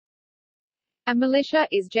A militia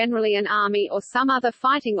is generally an army or some other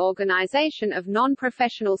fighting organization of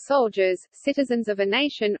non-professional soldiers, citizens of a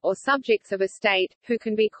nation, or subjects of a state, who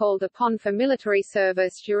can be called upon for military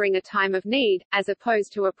service during a time of need, as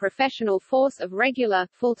opposed to a professional force of regular,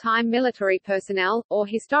 full-time military personnel, or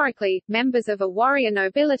historically, members of a warrior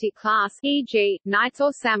nobility class, e.g., knights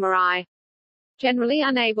or samurai. Generally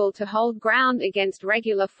unable to hold ground against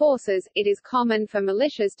regular forces, it is common for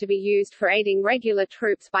militias to be used for aiding regular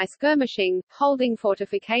troops by skirmishing, holding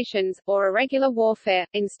fortifications, or irregular warfare,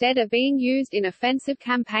 instead of being used in offensive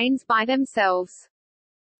campaigns by themselves.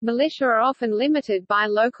 Militia are often limited by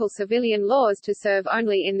local civilian laws to serve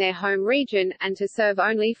only in their home region, and to serve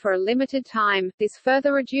only for a limited time. This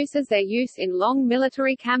further reduces their use in long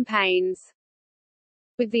military campaigns.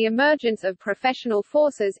 With the emergence of professional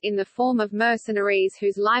forces in the form of mercenaries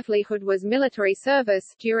whose livelihood was military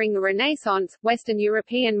service during the Renaissance, Western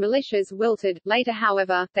European militias wilted. Later,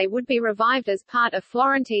 however, they would be revived as part of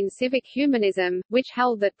Florentine civic humanism, which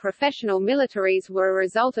held that professional militaries were a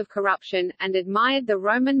result of corruption, and admired the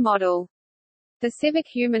Roman model. The civic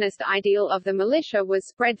humanist ideal of the militia was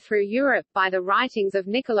spread through Europe by the writings of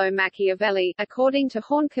Niccolò Machiavelli. According to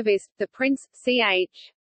Hornquist, the Prince,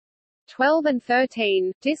 ch. 12 and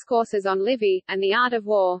 13, Discourses on Livy, and the Art of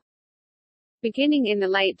War. Beginning in the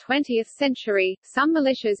late 20th century, some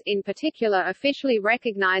militias, in particular officially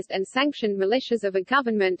recognized and sanctioned militias of a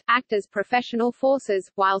government, act as professional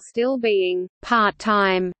forces, while still being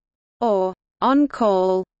part-time or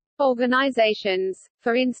on-call organizations.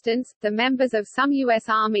 For instance, the members of some U.S.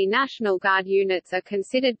 Army National Guard units are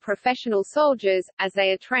considered professional soldiers, as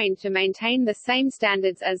they are trained to maintain the same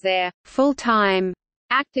standards as their full-time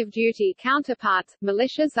active duty counterparts.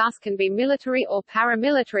 Militias thus can be military or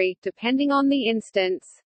paramilitary, depending on the instance.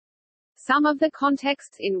 Some of the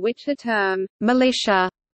contexts in which the term militia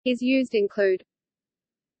is used include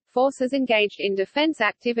forces engaged in defense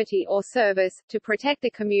activity or service, to protect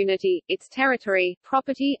the community, its territory,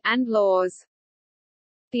 property, and laws.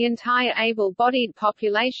 The entire able-bodied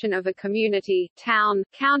population of a community, town,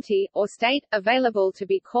 county, or state, available to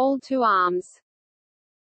be called to arms.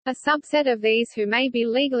 A subset of these who may be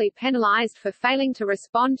legally penalized for failing to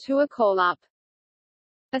respond to a call-up.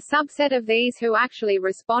 A subset of these who actually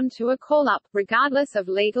respond to a call-up, regardless of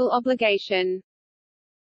legal obligation.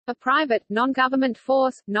 A private, non-government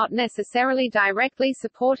force, not necessarily directly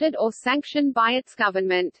supported or sanctioned by its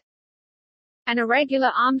government. An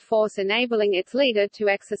irregular armed force enabling its leader to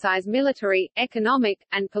exercise military, economic,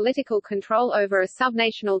 and political control over a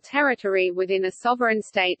subnational territory within a sovereign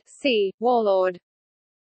state, see, warlord.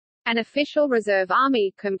 An official reserve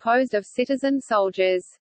army, composed of citizen soldiers.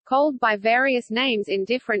 Called by various names in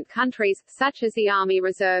different countries, such as the Army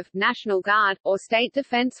Reserve, National Guard, or State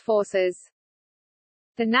Defense Forces.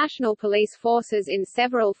 The national police forces in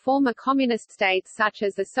several former communist states such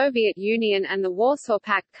as the Soviet Union and the Warsaw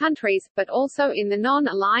Pact countries, but also in the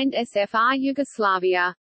non-aligned SFR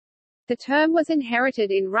Yugoslavia. The term was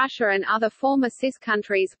inherited in Russia and other former CIS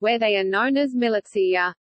countries, where they are known as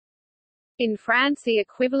militia. In France, the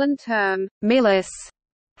equivalent term, milice,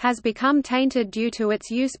 has become tainted due to its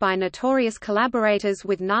use by notorious collaborators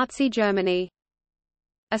with Nazi Germany.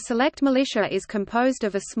 A select militia is composed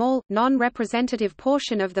of a small, non-representative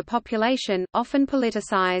portion of the population, often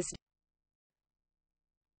politicized.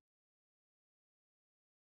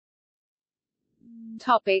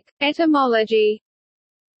 Topic: Etymology.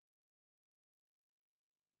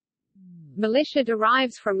 Militia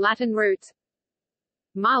derives from Latin roots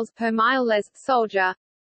miles per mile less, soldier,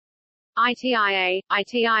 itia,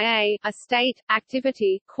 a state,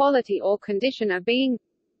 activity, quality or condition of being.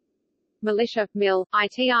 Militia, mil,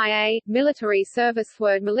 itia, military service.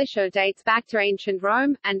 Word militia dates back to ancient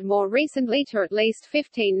Rome, and more recently to at least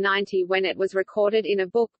 1590 when it was recorded in a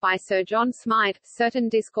book by Sir John Smythe, Certain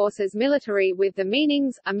Discourses Military, with the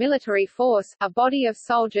meanings, a military force, a body of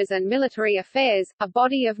soldiers, and military affairs, a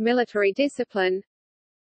body of military discipline.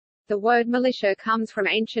 The word militia comes from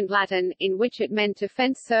ancient Latin, in which it meant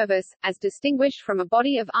defense service, as distinguished from a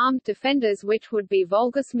body of armed defenders which would be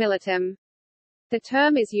vulgus militum. The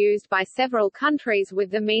term is used by several countries with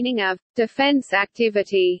the meaning of defense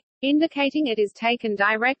activity, indicating it is taken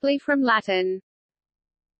directly from Latin.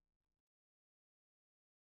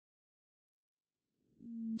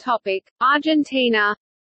 Topic: Argentina.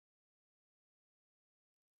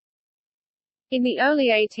 In the early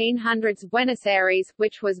 1800s, Buenos Aires,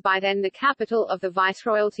 which was by then the capital of the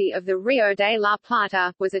Viceroyalty of the Rio de la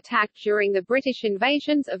Plata, was attacked during the British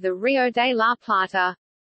invasions of the Rio de la Plata.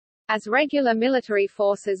 As regular military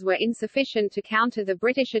forces were insufficient to counter the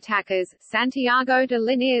British attackers, Santiago de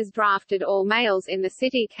Liniers drafted all males in the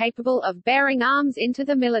city capable of bearing arms into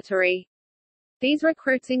the military. These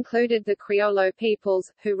recruits included the Criollo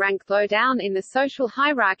peoples, who ranked low down in the social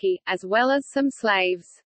hierarchy, as well as some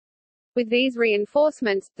slaves. With these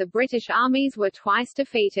reinforcements, the British armies were twice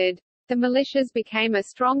defeated. The militias became a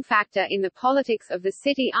strong factor in the politics of the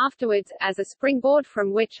city afterwards, as a springboard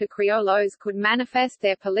from which the Criollos could manifest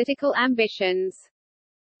their political ambitions.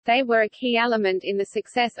 They were a key element in the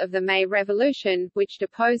success of the May Revolution, which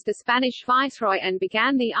deposed the Spanish viceroy and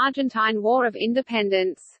began the Argentine War of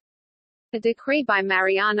Independence. A decree by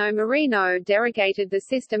Mariano Moreno derogated the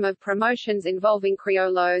system of promotions involving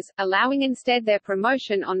Criollos, allowing instead their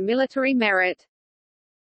promotion on military merit.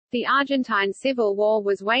 The Argentine Civil War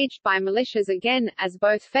was waged by militias again, as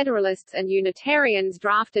both Federalists and Unitarians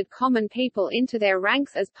drafted common people into their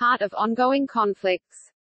ranks as part of ongoing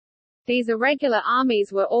conflicts. These irregular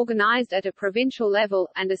armies were organized at a provincial level,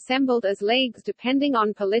 and assembled as leagues depending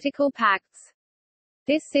on political pacts.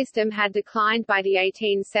 This system had declined by the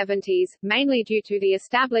 1870s, mainly due to the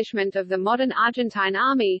establishment of the modern Argentine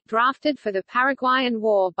army, drafted for the Paraguayan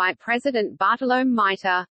War by President Bartolomé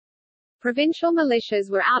Mitre. Provincial militias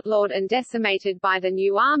were outlawed and decimated by the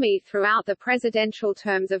new army throughout the presidential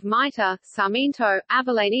terms of Mitre, Sarmiento,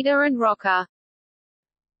 Avellaneda and Roca.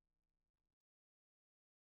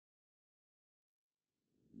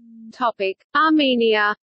 Topic: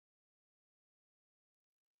 Armenia.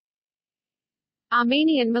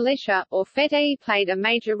 Armenian militia, or Fetei, played a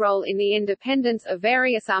major role in the independence of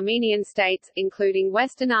various Armenian states, including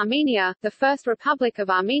Western Armenia, the First Republic of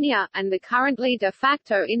Armenia, and the currently de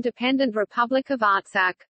facto independent Republic of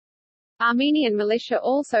Artsakh. Armenian militia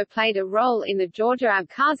also played a role in the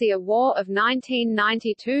Georgia-Abkhazia War of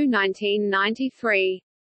 1992–1993.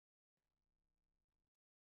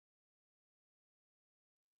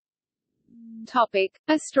 Topic: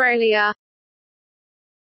 Australia.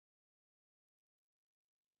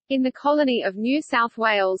 In the colony of New South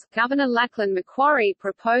Wales, Governor Lachlan Macquarie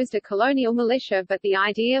proposed a colonial militia, but the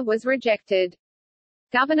idea was rejected.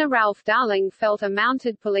 Governor Ralph Darling felt a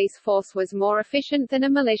mounted police force was more efficient than a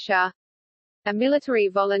militia. A military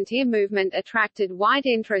volunteer movement attracted wide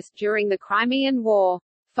interest during the Crimean War.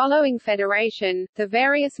 Following federation, the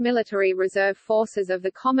various military reserve forces of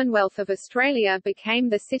the Commonwealth of Australia became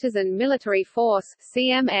the Citizen Military Force,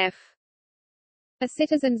 CMF. A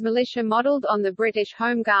citizens' militia modelled on the British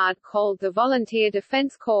Home Guard called the Volunteer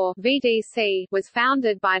Defence Corps (VDC) was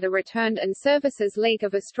founded by the Returned and Services League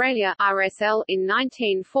of Australia (RSL) in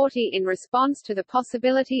 1940 in response to the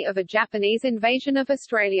possibility of a Japanese invasion of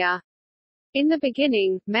Australia. In the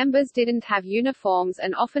beginning, members didn't have uniforms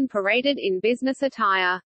and often paraded in business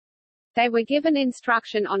attire. They were given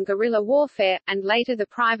instruction on guerrilla warfare, and later the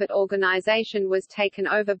private organisation was taken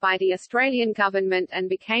over by the Australian government and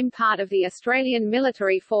became part of the Australian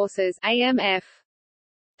Military Forces (AMF).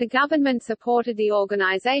 The government supported the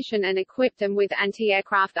organisation and equipped them with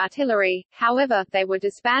anti-aircraft artillery, however, they were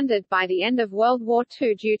disbanded by the end of World War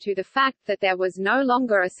II due to the fact that there was no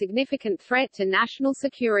longer a significant threat to national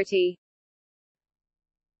security.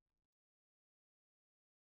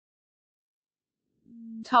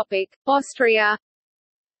 Topic: Austria.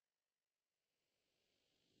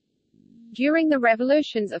 During the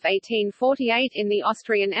revolutions of 1848 in the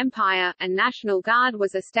Austrian Empire, a National Guard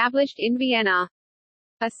was established in Vienna.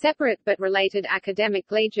 A separate but related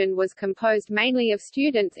academic legion was composed mainly of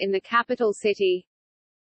students in the capital city.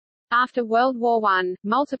 After World War I,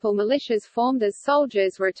 multiple militias formed as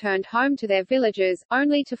soldiers returned home to their villages,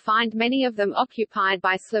 only to find many of them occupied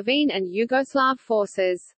by Slovene and Yugoslav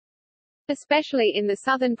forces. Especially in the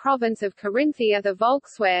southern province of Carinthia, the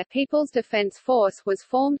Volkswehr People's Defense Force was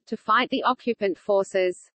formed, to fight the occupant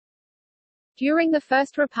forces. During the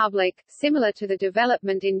First Republic, similar to the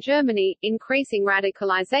development in Germany, increasing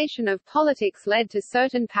radicalization of politics led to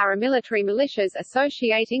certain paramilitary militias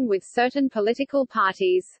associating with certain political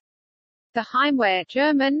parties. The Heimwehr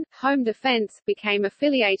German, Home Defense became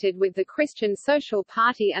affiliated with the Christian Social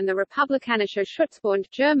Party, and the Republikanische Schutzbund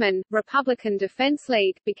German, Republican Defense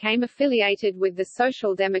League became affiliated with the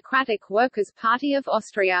Social Democratic Workers' Party of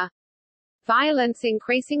Austria. Violence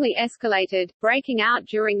increasingly escalated, breaking out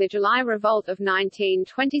during the July Revolt of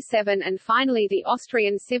 1927 and finally the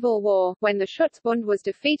Austrian Civil War, when the Schutzbund was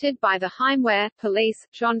defeated by the Heimwehr, police,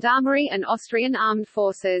 gendarmerie and Austrian armed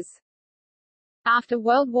forces. After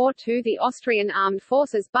World War II, the Austrian Armed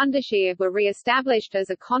Forces Bundesheer were re-established as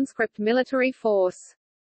a conscript military force.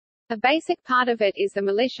 A basic part of it is the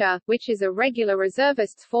militia, which is a regular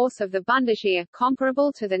reservists force of the Bundesheer,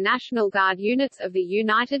 comparable to the National Guard units of the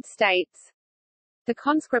United States. The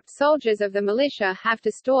conscript soldiers of the militia have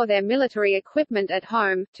to store their military equipment at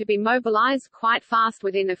home, to be mobilized quite fast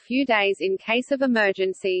within a few days in case of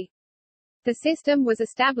emergency. The system was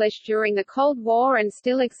established during the Cold War and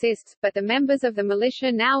still exists, but the members of the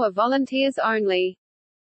militia now are volunteers only.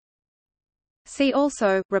 See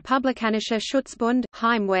also, Republikanischer Schutzbund,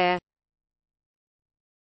 Heimwehr.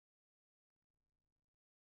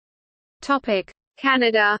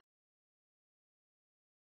 Canada.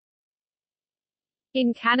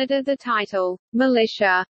 In Canada the title,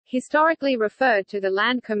 militia, historically referred to the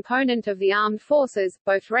land component of the armed forces,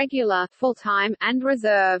 both regular, full-time, and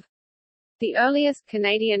reserve. The earliest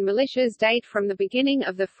Canadian militias date from the beginning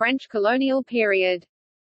of the French colonial period.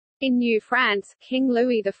 In New France, King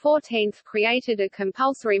Louis XIV created a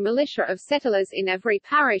compulsory militia of settlers in every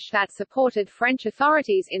parish that supported French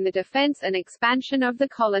authorities in the defence and expansion of the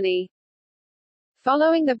colony.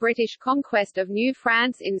 Following the British conquest of New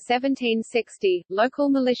France in 1760, local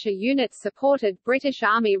militia units supported British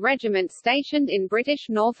Army regiments stationed in British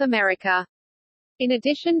North America. In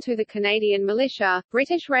addition to the Canadian militia,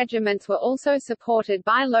 British regiments were also supported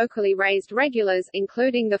by locally raised regulars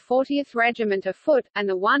including the 40th Regiment of Foot, and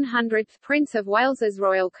the 100th Prince of Wales's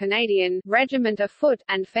Royal Canadian Regiment of Foot,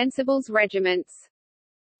 and Fencibles regiments.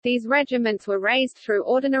 These regiments were raised through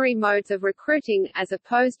ordinary modes of recruiting, as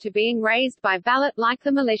opposed to being raised by ballot like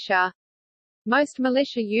the militia. Most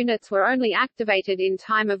militia units were only activated in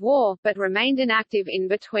time of war, but remained inactive in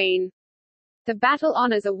between. The battle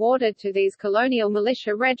honours awarded to these colonial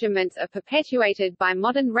militia regiments are perpetuated by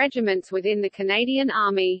modern regiments within the Canadian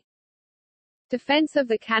Army. Defence of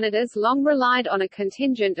the Canadas long relied on a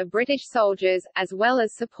contingent of British soldiers, as well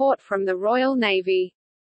as support from the Royal Navy.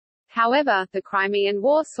 However, the Crimean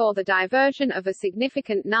War saw the diversion of a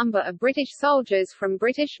significant number of British soldiers from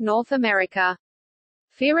British North America.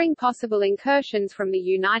 Fearing possible incursions from the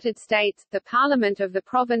United States, the Parliament of the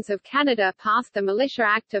Province of Canada passed the Militia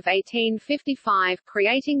Act of 1855,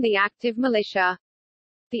 creating the Active Militia.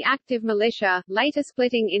 The Active Militia, later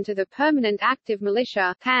splitting into the Permanent Active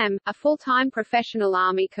Militia (PAM), a full-time professional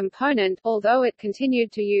army component, although it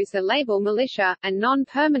continued to use the label militia, and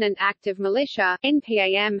Non-Permanent Active Militia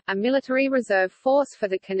 (NPAM), a military reserve force for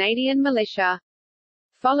the Canadian militia.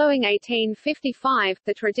 Following 1855,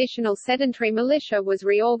 the traditional sedentary militia was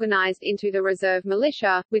reorganized into the Reserve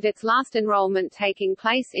Militia, with its last enrollment taking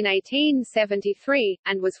place in 1873,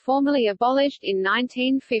 and was formally abolished in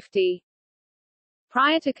 1950.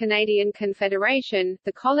 Prior to Canadian Confederation,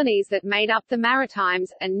 the colonies that made up the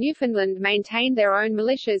Maritimes, and Newfoundland maintained their own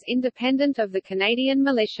militias independent of the Canadian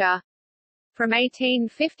militia. From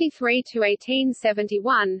 1853 to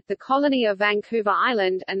 1871, the colony of Vancouver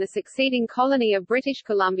Island, and the succeeding colony of British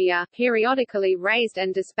Columbia, periodically raised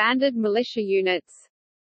and disbanded militia units.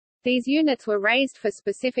 These units were raised for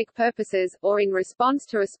specific purposes, or in response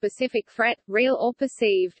to a specific threat, real or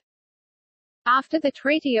perceived. After the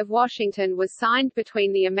Treaty of Washington was signed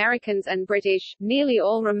between the Americans and British, nearly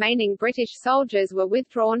all remaining British soldiers were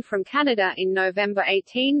withdrawn from Canada in November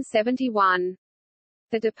 1871.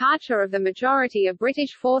 The departure of the majority of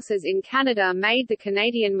British forces in Canada made the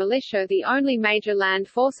Canadian militia the only major land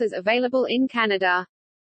forces available in Canada.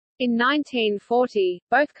 In 1940,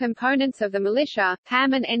 both components of the militia,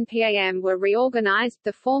 PAM and NPAM, were reorganized,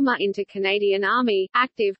 the former into Canadian Army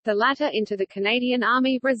Active, the latter into the Canadian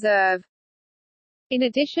Army Reserve. In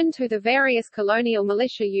addition to the various colonial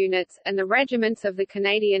militia units, and the regiments of the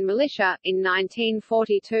Canadian militia, in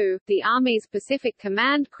 1942, the Army's Pacific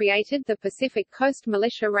Command created the Pacific Coast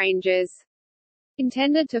Militia Rangers.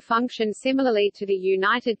 Intended to function similarly to the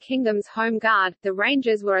United Kingdom's Home Guard, the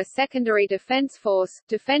Rangers were a secondary defence force,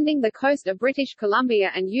 defending the coast of British Columbia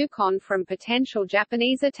and Yukon from potential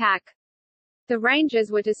Japanese attack. The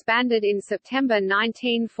Rangers were disbanded in September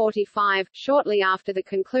 1945, shortly after the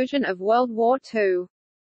conclusion of World War II.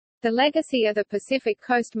 The legacy of the Pacific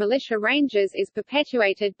Coast Militia Rangers is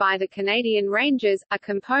perpetuated by the Canadian Rangers, a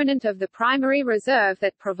component of the primary reserve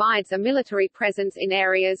that provides a military presence in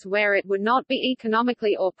areas where it would not be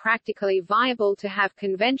economically or practically viable to have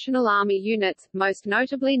conventional army units, most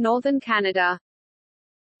notably northern Canada.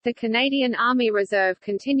 The Canadian Army Reserve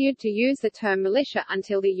continued to use the term militia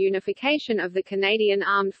until the unification of the Canadian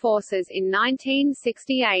Armed Forces in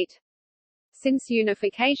 1968. Since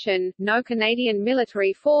unification, no Canadian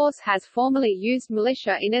military force has formally used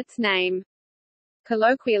militia in its name.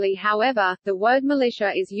 Colloquially, however, the word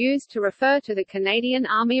militia is used to refer to the Canadian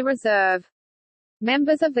Army Reserve.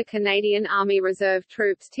 Members of the Canadian Army Reserve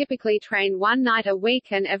troops typically train one night a week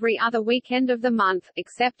and every other weekend of the month,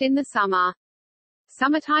 except in the summer.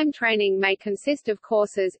 Summertime training may consist of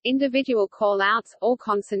courses, individual call-outs, or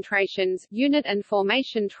concentrations, unit and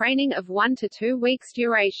formation training of 1 to 2 weeks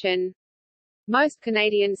duration. Most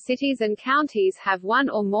Canadian cities and counties have one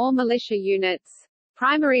or more militia units.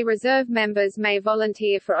 Primary reserve members may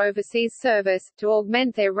volunteer for overseas service, to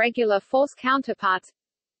augment their regular force counterparts,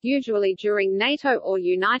 usually during NATO or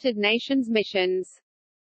United Nations missions.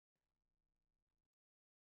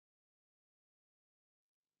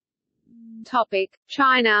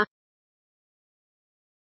 China.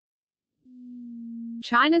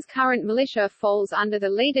 China's current militia falls under the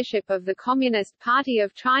leadership of the Communist Party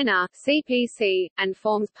of China (CPC), and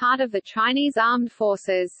forms part of the Chinese Armed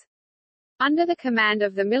Forces. Under the command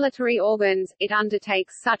of the military organs, it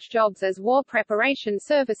undertakes such jobs as war preparation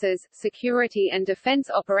services, security and defense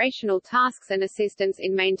operational tasks and assistance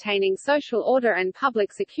in maintaining social order and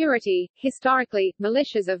public security. Historically,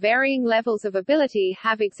 militias of varying levels of ability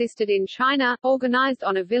have existed in China, organized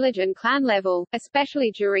on a village and clan level, especially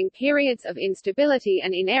during periods of instability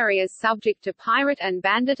and in areas subject to pirate and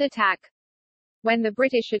bandit attack. When the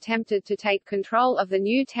British attempted to take control of the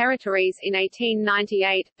new territories in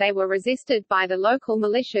 1898, they were resisted by the local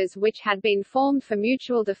militias which had been formed for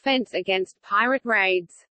mutual defence against pirate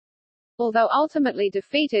raids. Although ultimately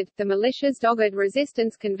defeated, the militias' dogged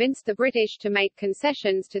resistance convinced the British to make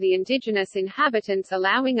concessions to the indigenous inhabitants,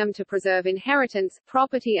 allowing them to preserve inheritance,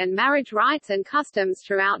 property and marriage rights and customs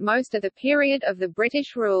throughout most of the period of the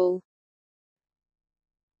British rule.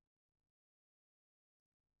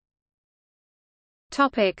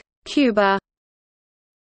 Cuba.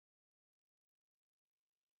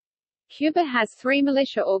 Cuba has three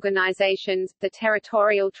militia organizations: the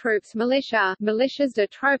Territorial Troops Militia, Militias de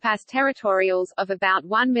Tropas Territoriales, of about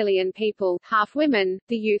 1 million people, half women;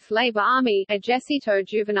 the Youth Labor Army, Ejército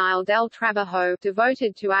Juvenil del Trabajo,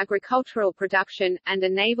 devoted to agricultural production; and a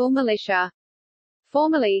naval militia.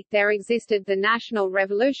 Formerly, there existed the National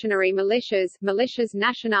Revolutionary Militias, Militias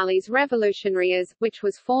Nacionales Revolucionarias, which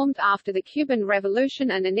was formed after the Cuban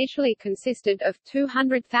Revolution and initially consisted of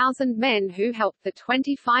 200,000 men who helped the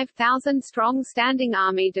 25,000-strong standing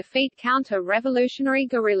army defeat counter-revolutionary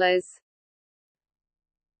guerrillas.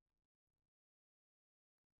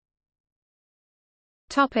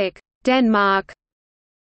 Denmark.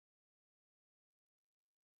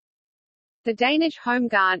 The Danish Home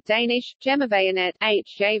Guard, Danish, Hjemmeværnet,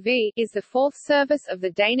 HJV, is the fourth service of the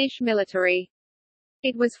Danish military.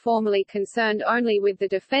 It was formerly concerned only with the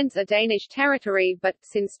defence of Danish territory but,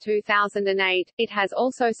 since 2008, it has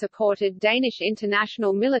also supported Danish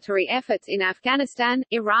international military efforts in Afghanistan,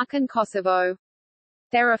 Iraq and Kosovo.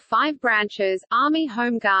 There are 5 branches: Army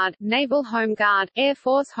Home Guard, Naval Home Guard, Air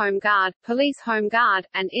Force Home Guard, Police Home Guard,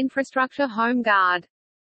 and Infrastructure Home Guard.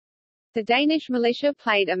 The Danish militia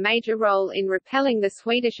played a major role in repelling the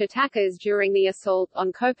Swedish attackers during the assault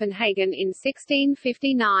on Copenhagen in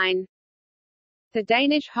 1659. The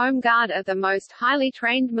Danish Home Guard are the most highly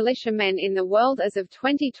trained militiamen in the world as of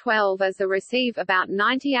 2012, as they receive about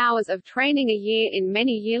 90 hours of training a year in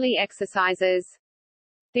many yearly exercises.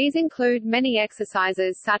 These include many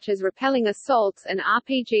exercises such as repelling assaults and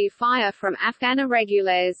RPG fire from Afghan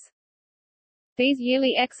irregulars. These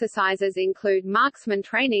yearly exercises include marksman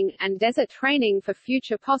training, and desert training for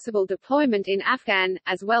future possible deployment in Afghan,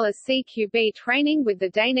 as well as CQB training with the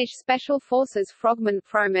Danish Special Forces Frogmen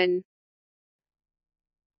Fromen.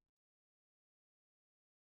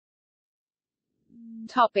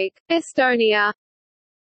 Estonia.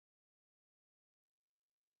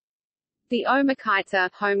 The Omakeitsa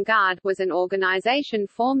Home Guard was an organization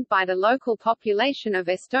formed by the local population of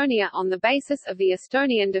Estonia on the basis of the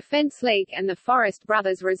Estonian Defence League and the Forest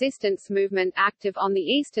Brothers resistance movement, active on the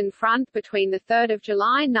Eastern Front between 3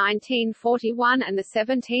 July 1941 and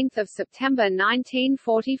 17 September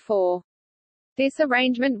 1944. This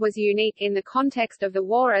arrangement was unique in the context of the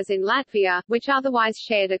war, as in Latvia, which otherwise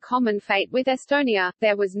shared a common fate with Estonia,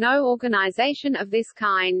 there was no organization of this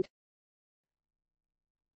kind.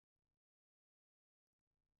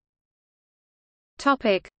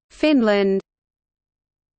 Finland.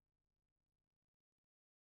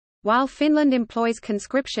 While Finland employs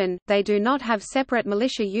conscription, they do not have separate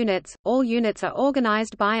militia units. All units are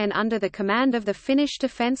organized by and under the command of the Finnish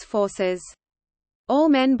Defence Forces. All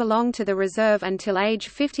men belong to the reserve until age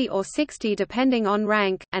 50 or 60 depending on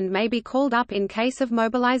rank, and may be called up in case of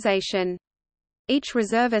mobilization. Each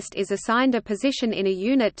reservist is assigned a position in a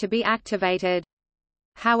unit to be activated.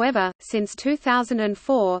 However, since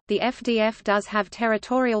 2004, the FDF does have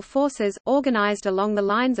territorial forces, organized along the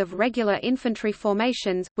lines of regular infantry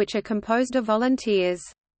formations, which are composed of volunteers.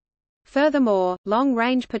 Furthermore,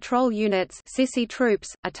 long-range patrol units (sissy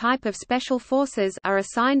troops), a type of special forces, are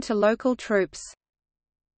assigned to local troops.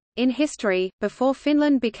 In history, before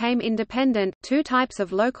Finland became independent, 2 types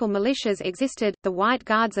of local militias existed, the White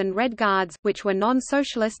Guards and Red Guards, which were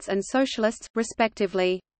non-socialists and socialists,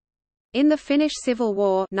 respectively. In the Finnish Civil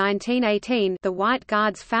War 1918, the White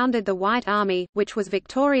Guards founded the White Army, which was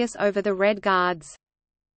victorious over the Red Guards.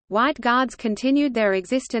 White Guards continued their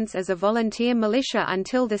existence as a volunteer militia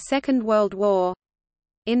until the Second World War.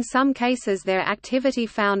 In some cases their activity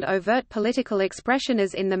found overt political expression,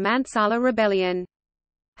 as in the Mansala Rebellion.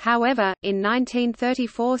 However, in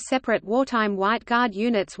 1934 separate wartime White Guard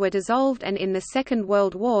units were dissolved, and in the Second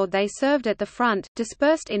World War they served at the front,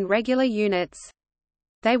 dispersed in regular units.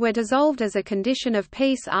 They were dissolved as a condition of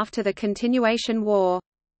peace after the Continuation War.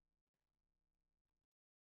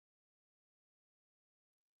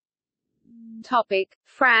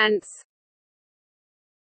 France.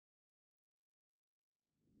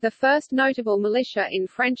 The first notable militia in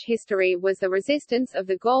French history was the resistance of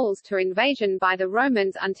the Gauls to invasion by the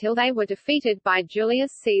Romans until they were defeated by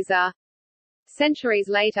Julius Caesar. Centuries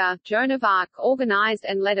later, Joan of Arc organized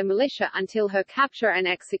and led a militia until her capture and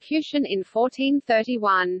execution in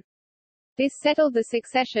 1431. This settled the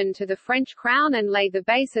succession to the French crown and laid the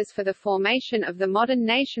basis for the formation of the modern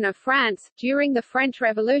nation of France. During the French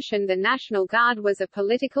Revolution, the National Guard was a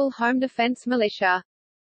political home defense militia.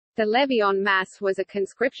 The levy en masse was a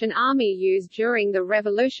conscription army used during the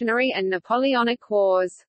Revolutionary and Napoleonic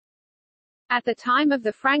Wars. At the time of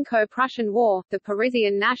the Franco-Prussian War, the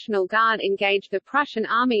Parisian National Guard engaged the Prussian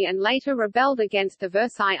army and later rebelled against the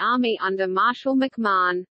Versailles army under Marshal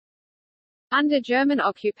MacMahon. Under German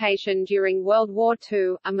occupation during World War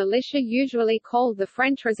II, a militia usually called the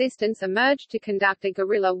French Resistance emerged to conduct a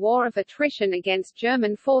guerrilla war of attrition against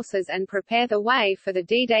German forces and prepare the way for the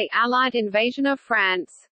D-Day Allied invasion of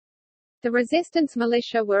France. The resistance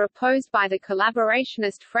militia were opposed by the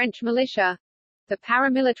collaborationist French militia, the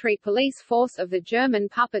paramilitary police force of the German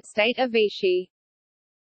puppet state of Vichy.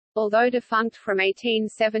 Although defunct from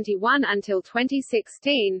 1871 until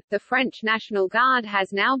 2016, the French National Guard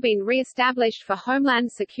has now been re-established for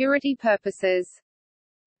homeland security purposes.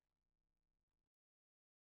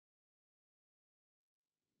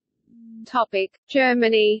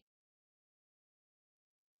 Germany.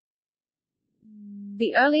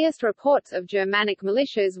 The earliest reports of Germanic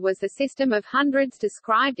militias was the system of hundreds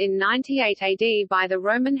described in 98 AD by the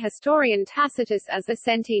Roman historian Tacitus as the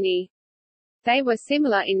centini. They were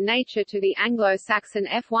similar in nature to the Anglo-Saxon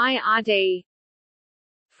Fyrd.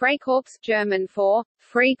 Freikorps, German for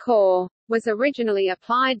Freikorps, was originally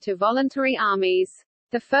applied to voluntary armies.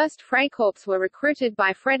 The first Freikorps were recruited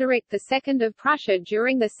by Frederick II of Prussia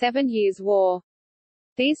during the 7 Years' War.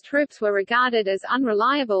 These troops were regarded as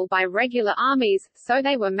unreliable by regular armies, so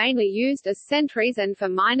they were mainly used as sentries and for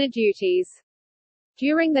minor duties.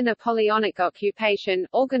 During the Napoleonic occupation,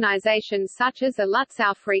 organizations such as the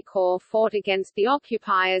Lützow Freikorps fought against the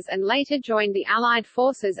occupiers and later joined the Allied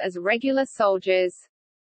forces as regular soldiers.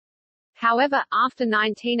 However, after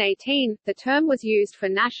 1918, the term was used for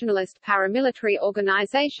nationalist paramilitary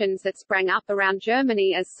organizations that sprang up around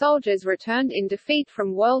Germany as soldiers returned in defeat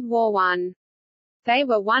from World War I. They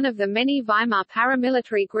were one of the many Weimar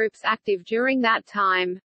paramilitary groups active during that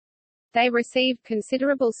time. They received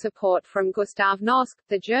considerable support from Gustav Noske,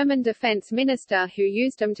 the German defense minister, who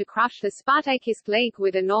used them to crush the Spartakist League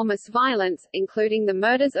with enormous violence, including the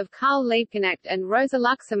murders of Karl Liebknecht and Rosa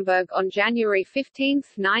Luxemburg on January 15,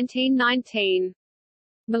 1919.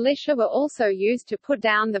 Militia were also used to put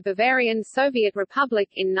down the Bavarian Soviet Republic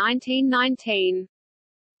in 1919.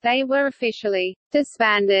 They were officially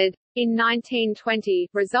disbanded in 1920,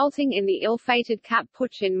 resulting in the ill-fated Kapp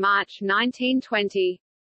Putsch in March 1920.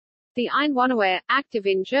 The Einwohnerwehr, active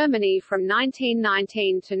in Germany from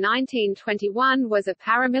 1919 to 1921, was a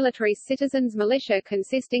paramilitary citizens' militia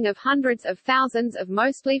consisting of hundreds of thousands of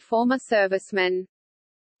mostly former servicemen.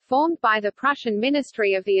 Formed by the Prussian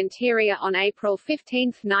Ministry of the Interior on April 15,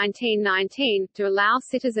 1919, to allow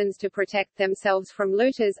citizens to protect themselves from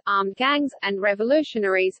looters, armed gangs, and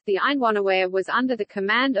revolutionaries, the Einwohnerwehr was under the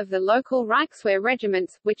command of the local Reichswehr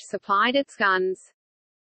regiments, which supplied its guns.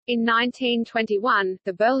 In 1921,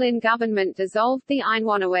 the Berlin government dissolved the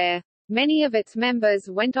Einwohnerwehr. Many of its members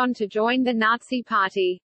went on to join the Nazi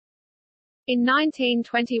Party. In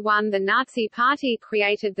 1921 the Nazi Party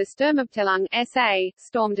created the Sturmabteilung SA,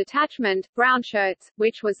 Storm Detachment, Brownshirts,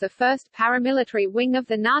 which was the first paramilitary wing of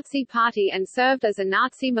the Nazi Party and served as a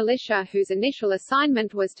Nazi militia whose initial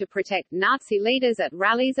assignment was to protect Nazi leaders at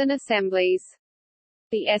rallies and assemblies.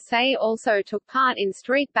 The SA also took part in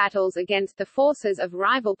street battles against the forces of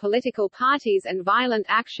rival political parties and violent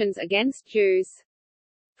actions against Jews.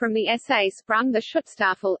 From the SA sprung the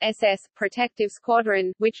Schutzstaffel SS, protective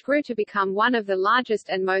squadron, which grew to become one of the largest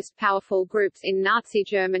and most powerful groups in Nazi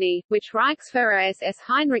Germany, which Reichsführer SS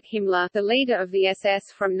Heinrich Himmler, the leader of the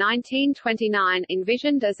SS from 1929,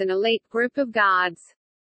 envisioned as an elite group of guards.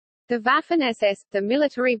 The Waffen-SS, the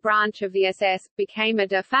military branch of the SS, became a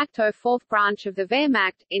de facto fourth branch of the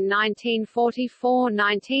Wehrmacht. In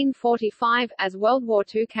 1944–1945, as World War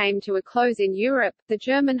II came to a close in Europe, the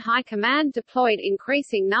German High Command deployed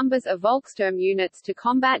increasing numbers of Volkssturm units to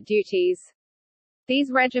combat duties. These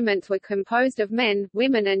regiments were composed of men,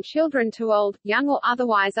 women and children too old, young or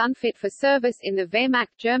otherwise unfit for service in the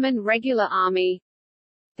Wehrmacht German Regular Army.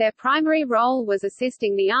 Their primary role was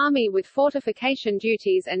assisting the army with fortification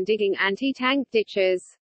duties and digging anti-tank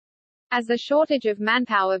ditches. As the shortage of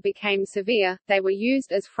manpower became severe, they were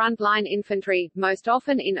used as front-line infantry, most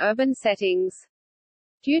often in urban settings.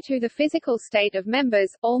 Due to the physical state of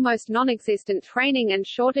members, almost non-existent training and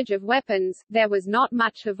shortage of weapons, there was not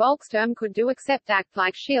much the Volkssturm could do except act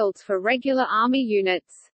like shields for regular army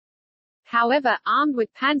units. However, armed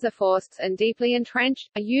with Panzerfausts and deeply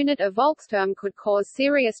entrenched, a unit of Volkssturm could cause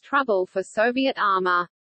serious trouble for Soviet armor.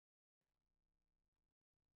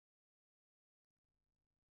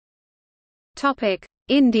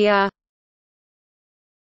 India.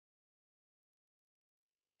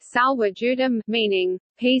 Salwa Judam, meaning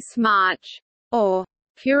peace march or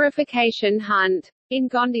purification hunt, in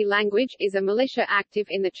Gondi language, is a militia active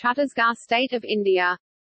in the Chhattisgarh state of India.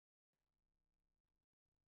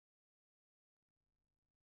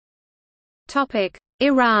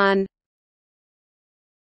 Iran.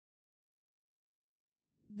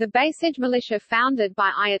 The Basij militia founded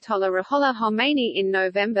by Ayatollah Ruhollah Khomeini in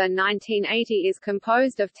November 1980 is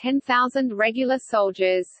composed of 10,000 regular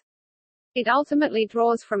soldiers. It ultimately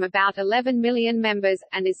draws from about 11 million members,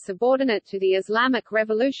 and is subordinate to the Islamic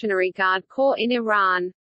Revolutionary Guard Corps in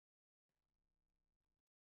Iran.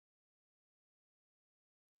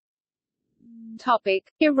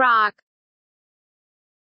 Iraq.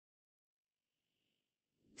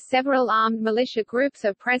 Several armed militia groups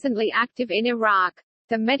are presently active in Iraq.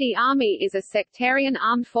 The Mehdi Army is a sectarian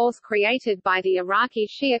armed force created by the Iraqi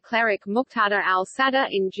Shia cleric Muqtada al-Sadr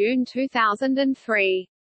in June 2003.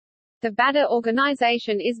 The Badr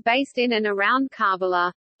organization is based in and around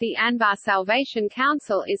Karbala. The Anbar Salvation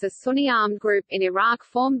Council is a Sunni armed group in Iraq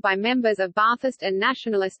formed by members of Ba'athist and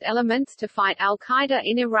nationalist elements to fight al-Qaeda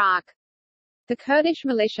in Iraq. The Kurdish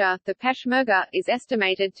militia, the Peshmerga, is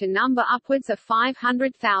estimated to number upwards of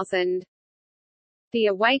 500,000. The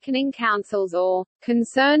awakening councils or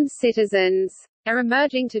concerned citizens are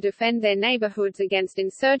emerging to defend their neighborhoods against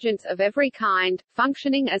insurgents of every kind,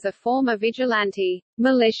 functioning as a form of vigilante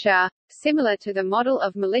militia, similar to the model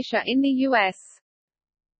of militia in the U.S.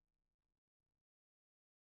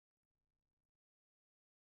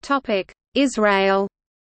 Israel.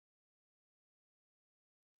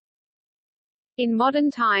 In modern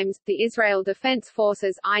times, the Israel Defense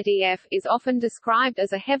Forces (IDF) is often described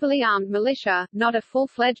as a heavily armed militia, not a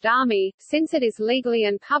full-fledged army, since it is legally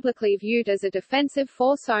and publicly viewed as a defensive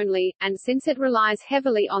force only, and since it relies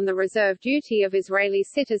heavily on the reserve duty of Israeli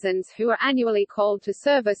citizens who are annually called to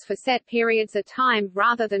service for set periods of time,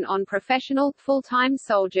 rather than on professional, full-time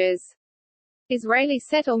soldiers. Israeli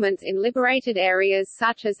settlements in liberated areas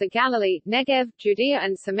such as the Galilee, Negev, Judea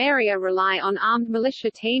and Samaria rely on armed militia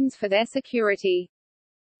teams for their security.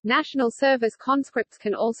 National service conscripts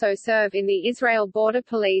can also serve in the Israel Border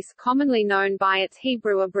Police, commonly known by its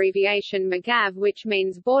Hebrew abbreviation Magav, which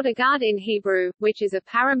means border guard in Hebrew, which is a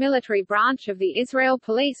paramilitary branch of the Israel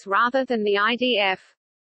Police rather than the IDF.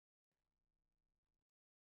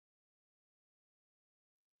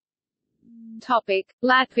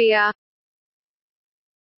 Latvia.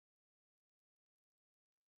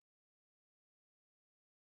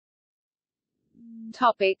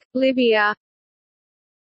 Libya.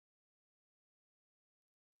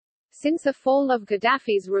 Since the fall of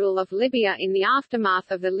Gaddafi's rule of Libya in the aftermath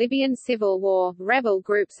of the Libyan civil war, rebel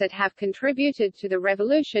groups that have contributed to the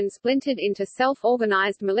revolution splintered into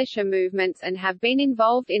self-organized militia movements and have been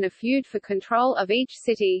involved in a feud for control of each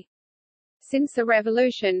city. Since the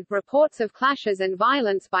revolution, reports of clashes and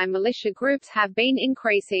violence by militia groups have been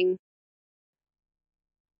increasing.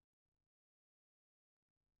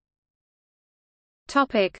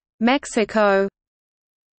 Mexico.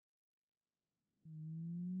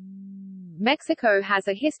 Mexico has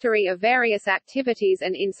a history of various activities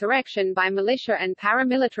and insurrection by militia and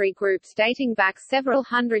paramilitary groups dating back several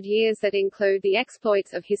hundred years that include the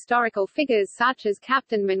exploits of historical figures such as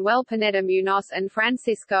Captain Manuel Pineda Munoz and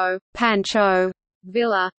Francisco Pancho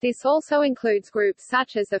Villa. This also includes groups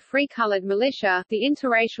such as the Free Colored Militia, the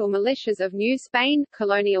interracial militias of New Spain,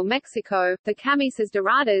 colonial Mexico, the Camisas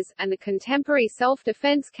Doradas, and the contemporary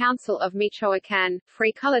Self-Defense Council of Michoacán.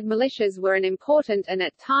 Free Colored militias were an important and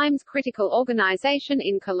at times critical organization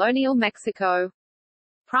in colonial Mexico.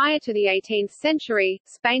 Prior to the 18th century,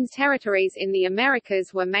 Spain's territories in the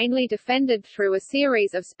Americas were mainly defended through a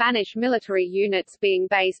series of Spanish military units being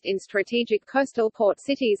based in strategic coastal port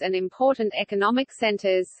cities and important economic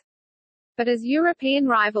centers. But as European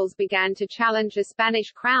rivals began to challenge the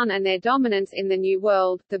Spanish crown and their dominance in the New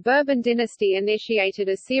World, the Bourbon dynasty initiated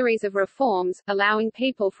a series of reforms, allowing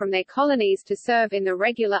people from their colonies to serve in the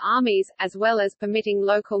regular armies, as well as permitting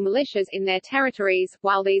local militias in their territories.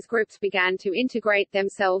 While these groups began to integrate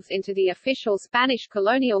themselves into the official Spanish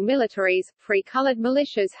colonial militaries, free-colored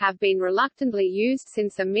militias have been reluctantly used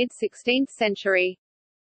since the mid-16th century.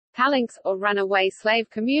 Palinques, or runaway slave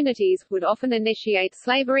communities, would often initiate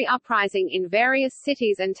slavery uprising in various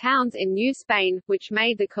cities and towns in New Spain, which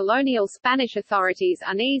made the colonial Spanish authorities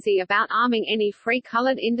uneasy about arming any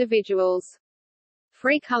free-colored individuals.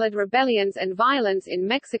 Free-colored rebellions and violence in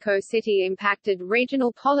Mexico City impacted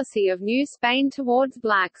regional policy of New Spain towards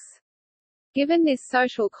blacks. Given this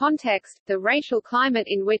social context, the racial climate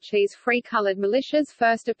in which these free-colored militias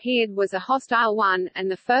first appeared was a hostile one,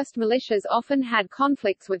 and the first militias often had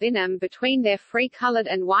conflicts within them between their free-colored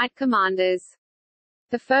and white commanders.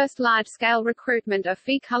 The first large-scale recruitment of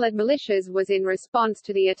free-colored militias was in response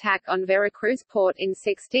to the attack on Veracruz port in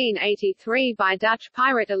 1683 by Dutch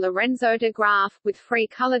pirate Lorenzo de Graaf, with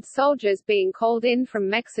free-colored soldiers being called in from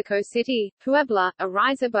Mexico City, Puebla,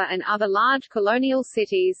 Orizaba and other large colonial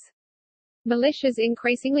cities. Militias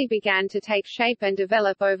increasingly began to take shape and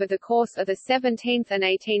develop over the course of the 17th and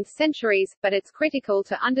 18th centuries, but it's critical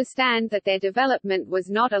to understand that their development was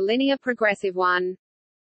not a linear progressive one.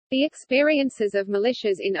 The experiences of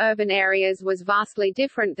militias in urban areas was vastly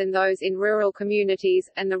different than those in rural communities,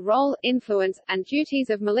 and the role, influence, and duties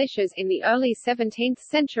of militias in the early 17th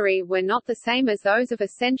century were not the same as those of a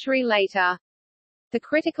century later. The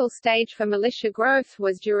critical stage for militia growth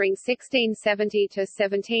was during 1670 to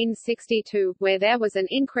 1762, where there was an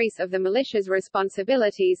increase of the militia's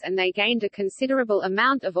responsibilities and they gained a considerable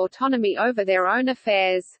amount of autonomy over their own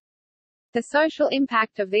affairs. The social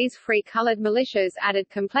impact of these free-colored militias added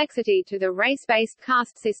complexity to the race-based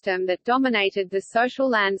caste system that dominated the social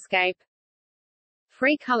landscape.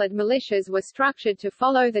 Free-colored militias were structured to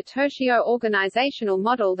follow the tertio organizational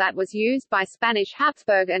model that was used by Spanish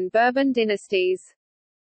Habsburg and Bourbon dynasties.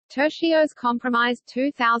 Tertios comprised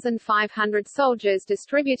 2,500 soldiers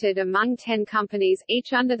distributed among 10 companies,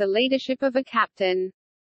 each under the leadership of a captain.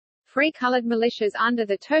 Free-colored militias under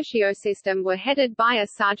the tertio system were headed by a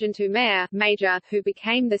sergeant-au-maire, major, who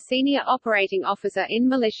became the senior operating officer in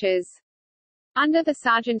militias. Under the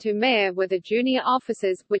sergeant-au-maire were the junior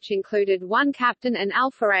officers, which included one captain and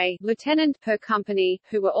alferez, lieutenant per company,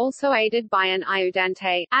 who were also aided by an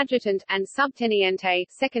ayudante, adjutant, and subteniente,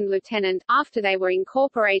 second lieutenant, after they were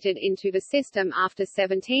incorporated into the system after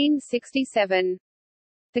 1767.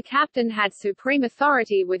 The captain had supreme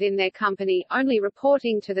authority within their company, only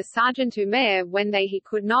reporting to the sergeant-au-maire when he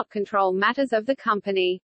could not control matters of the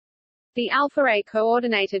company. The alferez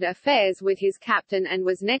coordinated affairs with his captain and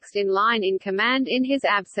was next in line in command in his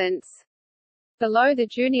absence. Below the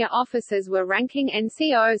junior officers were ranking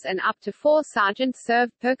NCOs and up to 4 sergeants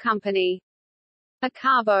served per company. A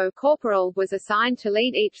cabo corporal was assigned to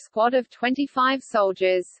lead each squad of 25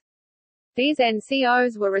 soldiers. These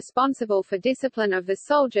NCOs were responsible for discipline of the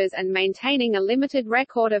soldiers and maintaining a limited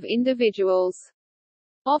record of individuals.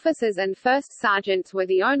 Officers and first sergeants were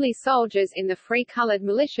the only soldiers in the free-colored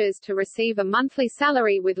militias to receive a monthly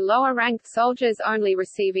salary, with lower-ranked soldiers only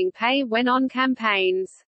receiving pay when on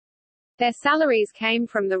campaigns. Their salaries came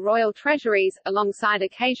from the royal treasuries, alongside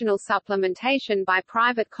occasional supplementation by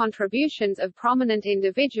private contributions of prominent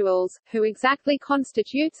individuals. Who exactly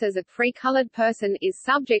constitutes as a free-colored person is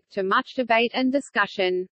subject to much debate and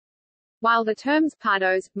discussion. While the terms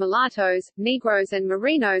pardos, mulattoes, Negroes and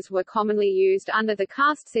Merinos were commonly used under the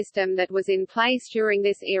caste system that was in place during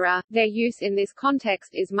this era, their use in this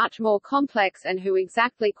context is much more complex, and who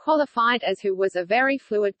exactly qualified as who was a very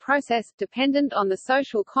fluid process, dependent on the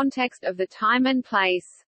social context of the time and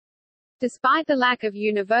place. Despite the lack of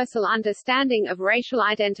universal understanding of racial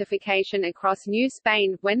identification across New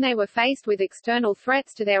Spain, when they were faced with external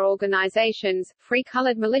threats to their organizations,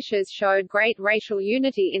 free-colored militias showed great racial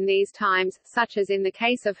unity in these times, such as in the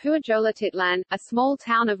case of Huajolotitlan, a small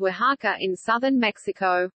town of Oaxaca in southern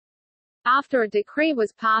Mexico. After a decree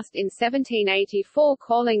was passed in 1784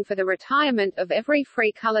 calling for the retirement of every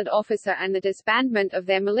free-colored officer and the disbandment of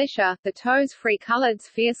their militia, the Toes free-coloreds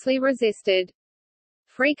fiercely resisted.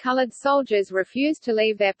 Free-colored soldiers refused to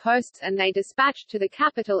leave their posts and they dispatched to the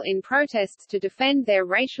capital in protests to defend their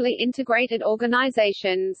racially integrated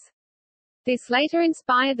organizations. This later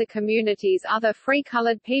inspired the community's other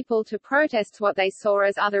free-colored people to protest what they saw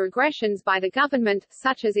as other aggressions by the government,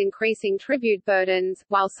 such as increasing tribute burdens.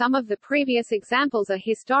 While some of the previous examples are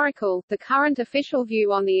historical, the current official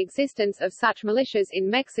view on the existence of such militias in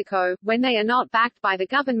Mexico, when they are not backed by the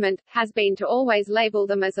government, has been to always label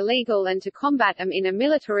them as illegal and to combat them in a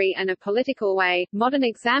military and a political way. Modern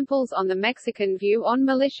examples on the Mexican view on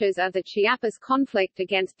militias are the Chiapas conflict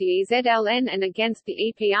against the EZLN and against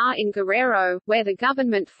the EPR in Guerrero, where the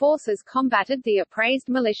government forces combated the appraised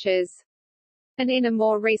militias. And in a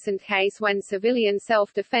more recent case when civilian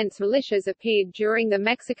self-defense militias appeared during the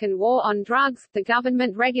Mexican War on Drugs, the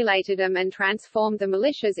government regulated them and transformed the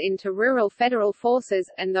militias into rural federal forces,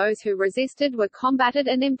 and those who resisted were combated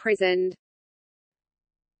and imprisoned.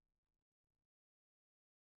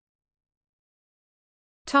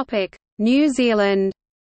 New Zealand.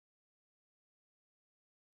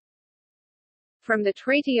 From the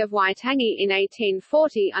Treaty of Waitangi in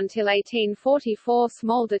 1840 until 1844,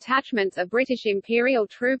 small detachments of British Imperial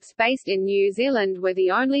troops based in New Zealand were the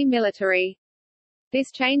only military.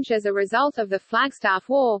 This changed as a result of the Flagstaff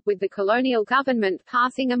War, with the colonial government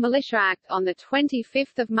passing a Militia Act on 25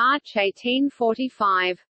 March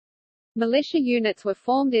 1845. Militia units were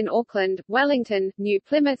formed in Auckland, Wellington, New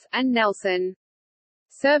Plymouth, and Nelson.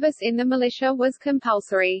 Service in the militia was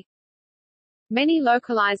compulsory. Many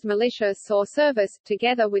localized militia saw service,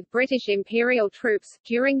 together with British Imperial troops,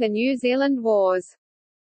 during the New Zealand Wars.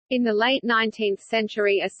 In the late 19th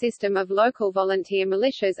century, a system of local volunteer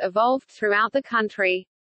militias evolved throughout the country.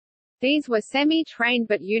 These were semi-trained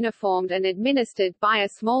but uniformed and administered by a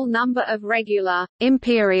small number of regular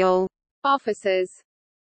Imperial officers.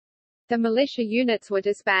 The militia units were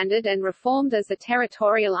disbanded and reformed as the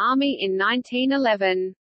Territorial Army in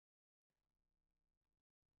 1911.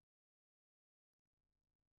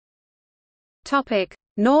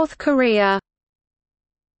 North Korea.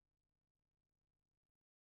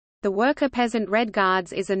 The Worker Peasant Red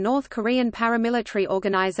Guards is a North Korean paramilitary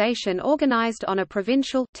organization organized on a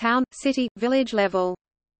provincial, town, city, village level.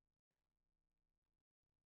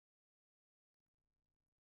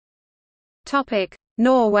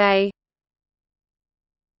 Norway.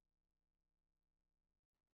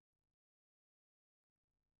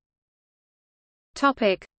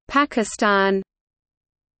 Pakistan.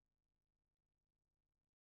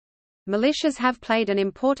 Militias have played an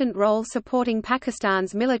important role supporting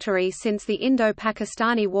Pakistan's military since the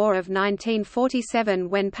Indo-Pakistani War of 1947,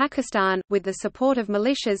 when Pakistan, with the support of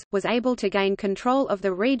militias, was able to gain control of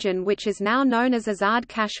the region which is now known as Azad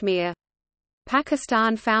Kashmir.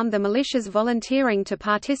 Pakistan found the militias volunteering to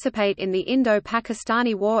participate in the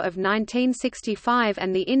Indo-Pakistani War of 1965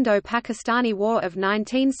 and the Indo-Pakistani War of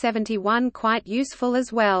 1971 quite useful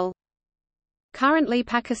as well. Currently,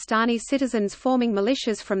 Pakistani citizens forming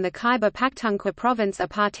militias from the Khyber Pakhtunkhwa province are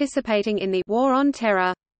participating in the War on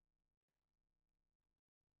Terror.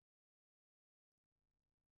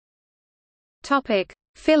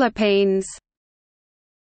 Philippines.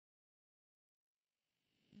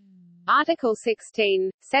 Article 16,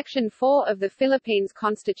 Section 4 of the Philippines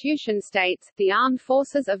Constitution states, "The armed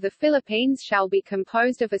forces of the Philippines shall be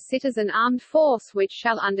composed of a citizen armed force which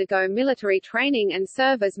shall undergo military training and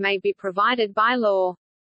serve as may be provided by law."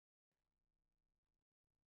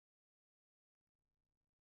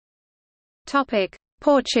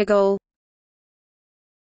 Portugal.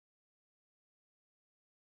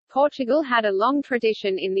 Portugal had a long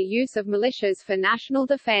tradition in the use of militias for national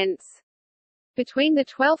defense. Between the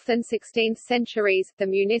 12th and 16th centuries, the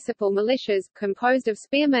municipal militias, composed of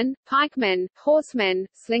spearmen, pikemen, horsemen,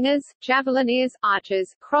 slingers, javelineers,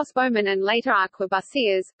 archers, crossbowmen and later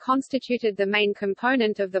arquebusiers, constituted the main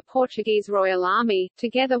component of the Portuguese Royal Army,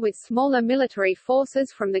 together with smaller military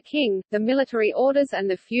forces from the king, the military orders and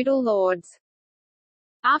the feudal lords.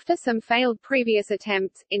 After some failed previous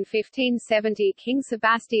attempts, in 1570 King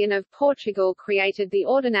Sebastian of Portugal created the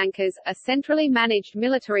Ordenancas, a centrally managed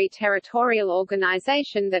military territorial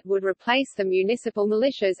organization that would replace the municipal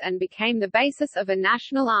militias and became the basis of a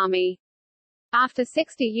national army. After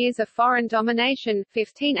 60 years of foreign domination,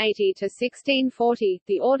 1580 to 1640,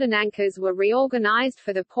 the Ordenancas were reorganized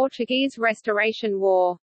for the Portuguese Restoration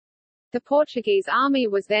War. The Portuguese army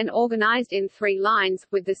was then organized in 3 lines,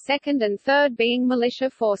 with the second and third being militia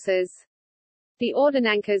forces. The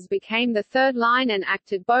Ordenancas became the third line and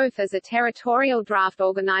acted both as a territorial draft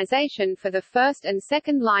organization for the first and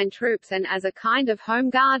second line troops and as a kind of home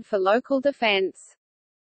guard for local defense.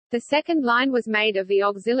 The second line was made of the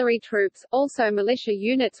auxiliary troops, also militia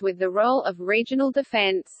units with the role of regional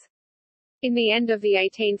defense. In the end of the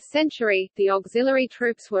 18th century, the auxiliary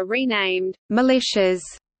troops were renamed militias.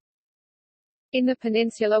 In the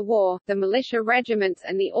Peninsular War, the militia regiments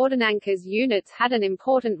and the Ordnances units had an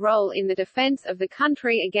important role in the defense of the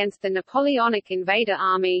country against the Napoleonic invader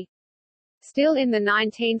army. Still in the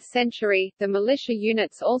 19th century, the militia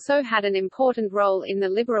units also had an important role in the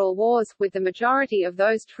liberal wars, with the majority of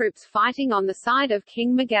those troops fighting on the side of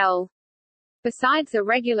King Miguel. Besides the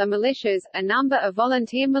regular militias, a number of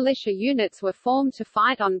volunteer militia units were formed to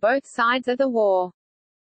fight on both sides of the war.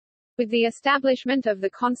 With the establishment of the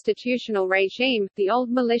constitutional regime, the old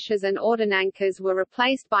militias and ordnances were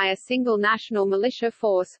replaced by a single national militia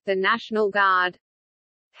force, the National Guard.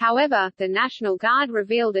 However, the National Guard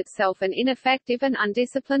revealed itself an ineffective and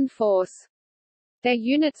undisciplined force. Their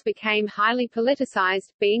units became highly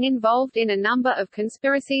politicized, being involved in a number of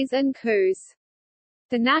conspiracies and coups.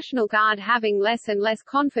 The National Guard, having less and less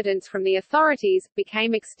confidence from the authorities,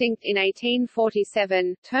 became extinct in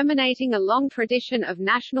 1847, terminating a long tradition of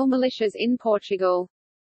national militias in Portugal.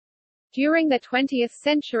 During the 20th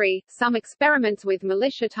century, some experiments with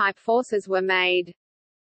militia-type forces were made.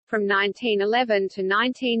 From 1911 to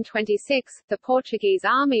 1926, the Portuguese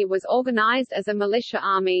army was organized as a militia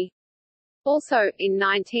army. Also, in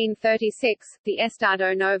 1936, the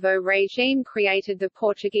Estado Novo regime created the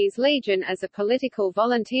Portuguese Legion as a political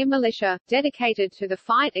volunteer militia, dedicated to the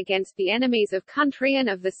fight against the enemies of country and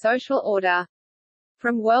of the social order.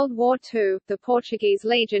 From World War II, the Portuguese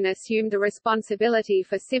Legion assumed the responsibility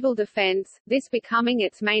for civil defense, this becoming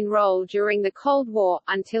its main role during the Cold War,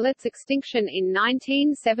 until its extinction in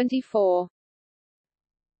 1974.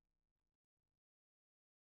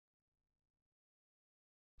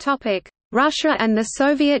 Topic: Russia and the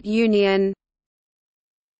Soviet Union.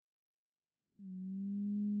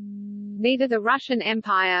 Neither the Russian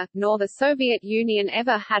Empire, nor the Soviet Union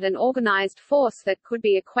ever had an organized force that could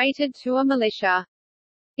be equated to a militia.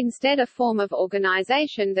 Instead, a form of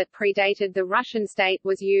organization that predated the Russian state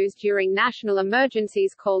was used during national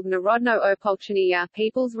emergencies called Narodno-opolchenia,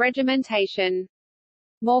 people's regimentation.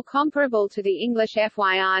 More comparable to the English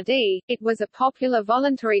FYRD, it was a popular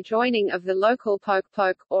voluntary joining of the local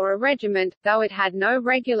polk, or a regiment, though it had no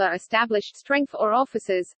regular established strength or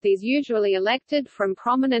officers, these usually elected from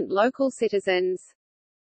prominent local citizens.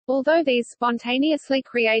 Although these spontaneously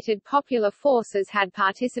created popular forces had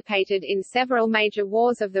participated in several major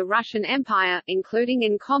wars of the Russian Empire, including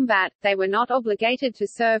in combat, they were not obligated to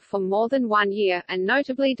serve for more than 1 year, and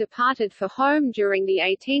notably departed for home during the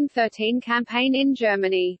 1813 campaign in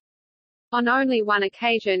Germany. On only one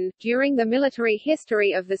occasion, during the military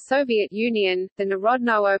history of the Soviet Union, the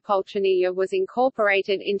Narodno-opolchenia was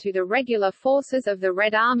incorporated into the regular forces of the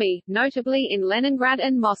Red Army, notably in Leningrad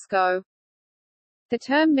and Moscow. The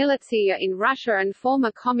term militia in Russia and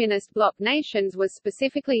former communist bloc nations was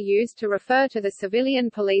specifically used to refer to the civilian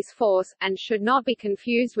police force, and should not be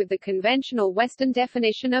confused with the conventional Western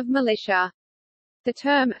definition of militia. The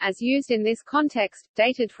term, as used in this context,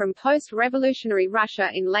 dated from post-revolutionary Russia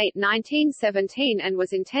in late 1917 and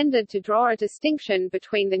was intended to draw a distinction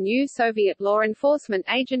between the new Soviet law enforcement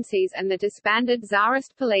agencies and the disbanded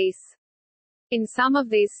Tsarist police. In some of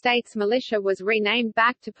these states militia was renamed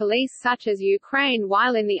back to police such as Ukraine,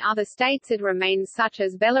 while in the other states it remains such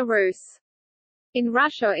as Belarus. In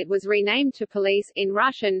Russia it was renamed to police, in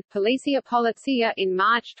Russian, Policia Politsia, in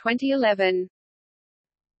March 2011.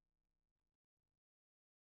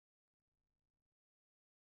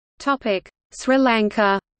 Topic: Sri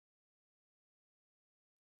Lanka.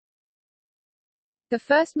 The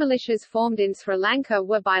first militias formed in Sri Lanka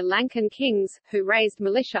were by Lankan kings, who raised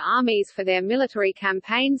militia armies for their military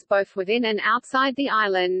campaigns both within and outside the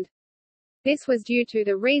island. This was due to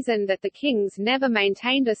the reason that the kings never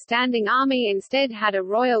maintained a standing army, instead had a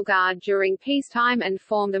royal guard during peacetime and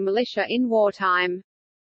formed a militia in wartime.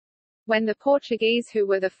 When the Portuguese, who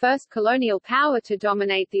were the first colonial power to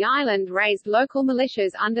dominate the island, raised local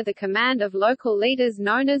militias under the command of local leaders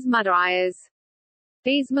known as mudrias.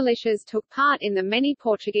 These militias took part in the many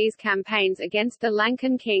Portuguese campaigns against the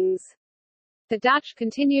Lankan kings. The Dutch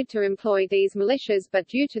continued to employ these militias, but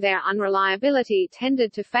due to their unreliability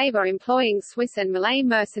tended to favour employing Swiss and Malay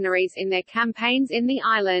mercenaries in their campaigns in the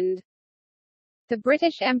island. The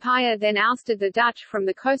British Empire then ousted the Dutch from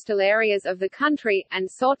the coastal areas of the country, and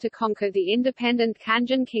sought to conquer the independent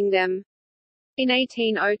Kanghan Kingdom. In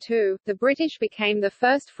 1802, the British became the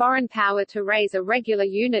first foreign power to raise a regular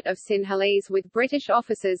unit of Sinhalese with British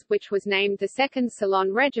officers, which was named the 2nd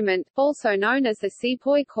Ceylon Regiment, also known as the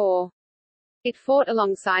Sepoy Corps. It fought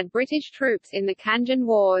alongside British troops in the Kanghan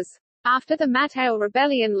Wars. After the Matale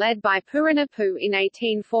Rebellion led by Puranipu in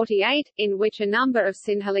 1848, in which a number of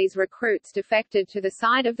Sinhalese recruits defected to the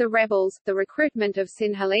side of the rebels, the recruitment of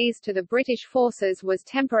Sinhalese to the British forces was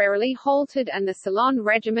temporarily halted and the Ceylon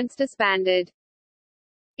regiments disbanded.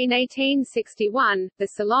 In 1861, the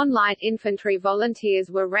Ceylon Light Infantry Volunteers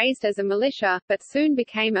were raised as a militia, but soon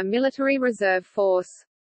became a military reserve force.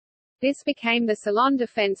 This became the Ceylon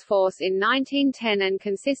Defence Force in 1910 and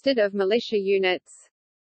consisted of militia units.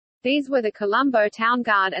 These were the Colombo Town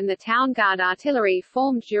Guard and the Town Guard Artillery,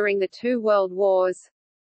 formed during the two world wars.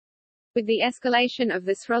 With the escalation of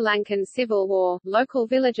the Sri Lankan Civil War, local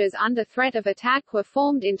villages under threat of attack were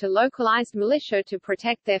formed into localized militia to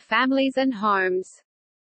protect their families and homes.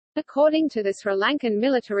 According to the Sri Lankan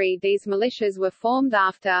military, these militias were formed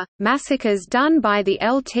after massacres done by the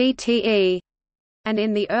LTTE, and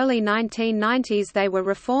in the early 1990s they were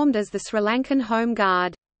reformed as the Sri Lankan Home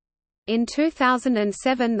Guard. In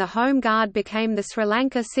 2007 the Home Guard became the Sri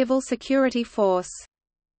Lanka Civil Security Force.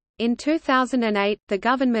 In 2008, the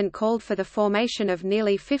government called for the formation of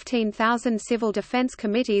nearly 15,000 civil defence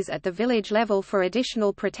committees at the village level for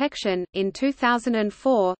additional protection. In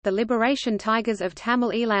 2004, the Liberation Tigers of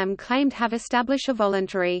Tamil Eelam claimed have established a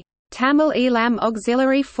voluntary Tamil Eelam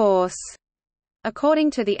Auxiliary Force. According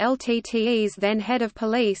to the LTTE's then head of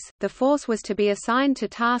police, the force was to be assigned to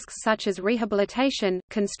tasks such as rehabilitation,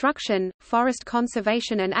 construction, forest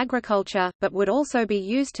conservation and agriculture, but would also be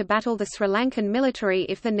used to battle the Sri Lankan military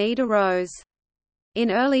if the need arose. In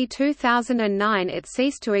early 2009 it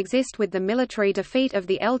ceased to exist with the military defeat of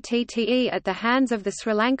the LTTE at the hands of the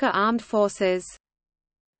Sri Lanka Armed Forces.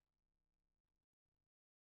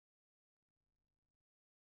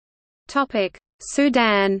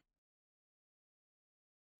 Sudan.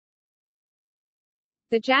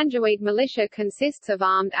 The Janjaweed militia consists of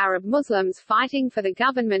armed Arab Muslims fighting for the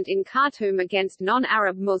government in Khartoum against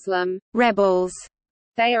non-Arab Muslim rebels.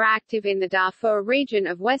 They are active in the Darfur region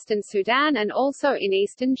of western Sudan and also in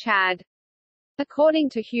eastern Chad. According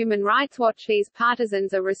to Human Rights Watch, these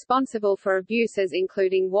partisans are responsible for abuses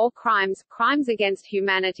including war crimes, crimes against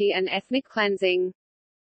humanity and ethnic cleansing.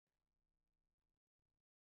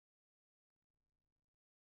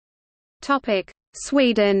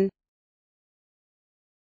 Sweden.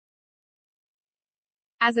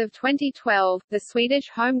 As of 2012, the Swedish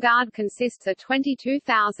Home Guard consists of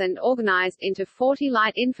 22,000 organized into 40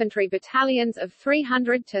 light infantry battalions of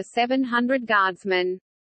 300 to 700 guardsmen.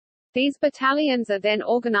 These battalions are then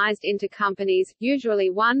organized into companies,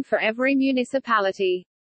 usually one for every municipality.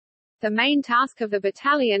 The main task of the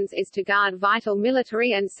battalions is to guard vital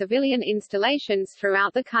military and civilian installations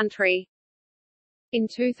throughout the country. In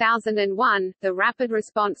 2001, the Rapid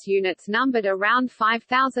Response Units numbered around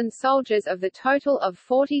 5,000 soldiers of the total of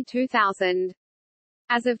 42,000.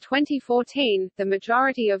 As of 2014, the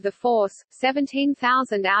majority of the force,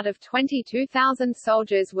 17,000 out of 22,000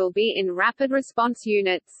 soldiers, will be in Rapid Response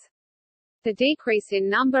Units. The decrease in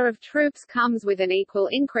number of troops comes with an equal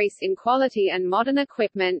increase in quality and modern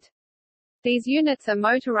equipment. These units are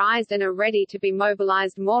motorized and are ready to be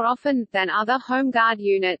mobilized more often than other Home Guard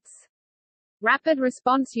units. Rapid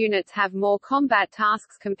response units have more combat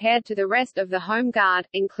tasks compared to the rest of the Home Guard,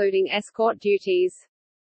 including escort duties.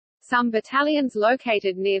 Some battalions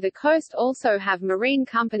located near the coast also have marine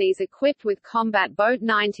companies equipped with Combat Boat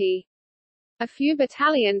 90. A few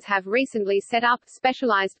battalions have recently set up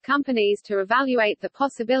specialized companies to evaluate the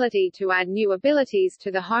possibility to add new abilities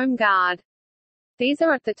to the Home Guard. These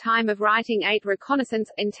are at the time of writing 8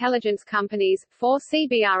 reconnaissance, intelligence companies, 4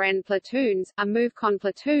 CBRN platoons, a MOVCON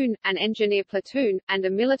platoon, an engineer platoon, and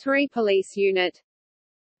a military police unit.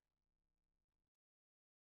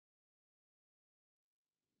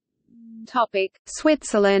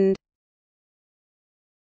 Switzerland.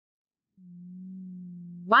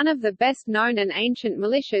 One of the best-known and ancient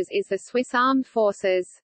militias is the Swiss Armed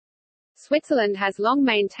Forces. Switzerland has long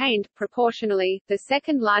maintained, proportionally, the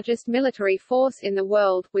second-largest military force in the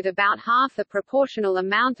world, with about half the proportional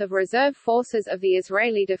amount of reserve forces of the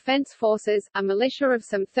Israeli Defense Forces, a militia of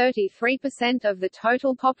some 33% of the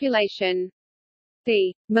total population.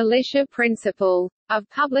 The militia principle of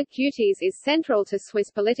public duties is central to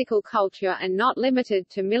Swiss political culture and not limited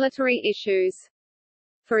to military issues.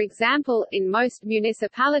 For example, in most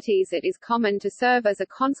municipalities it is common to serve as a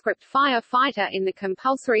conscript firefighter in the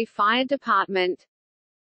compulsory fire department.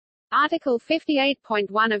 Article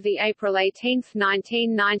 58.1 of the April 18,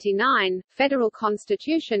 1999, Federal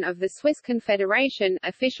Constitution of the Swiss Confederation,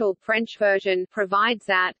 official French version, provides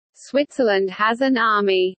that Switzerland has an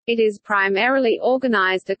army. It is primarily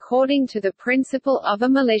organized according to the principle of a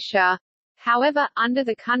militia. However, under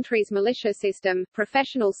the country's militia system,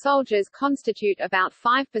 professional soldiers constitute about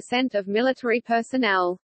 5% of military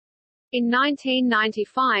personnel. In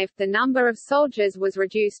 1995, the number of soldiers was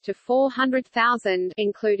reduced to 400,000,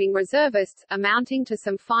 including reservists, amounting to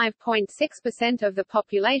some 5.6% of the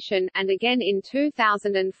population, and again in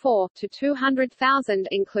 2004, to 200,000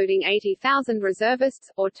 including 80,000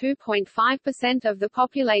 reservists, or 2.5% of the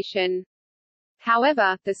population.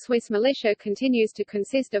 However, the Swiss militia continues to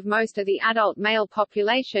consist of most of the adult male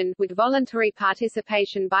population, with voluntary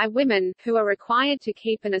participation by women, who are required to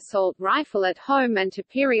keep an assault rifle at home and to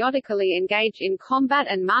periodically engage in combat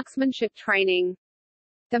and marksmanship training.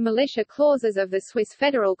 The militia clauses of the Swiss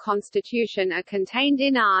federal constitution are contained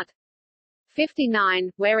in Art. 59,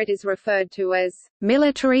 where it is referred to as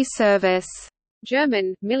military service.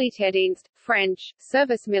 German, Militärdienst, French,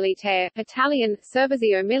 Service militaire, Italian,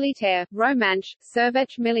 Servizio militaire, Romansch,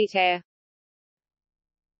 Service militaire.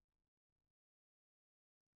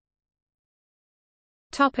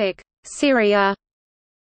 Topic: Syria.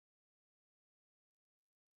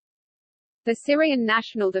 The Syrian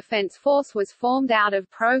National Defense Force was formed out of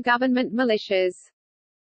pro-government militias.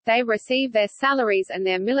 They receive their salaries and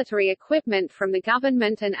their military equipment from the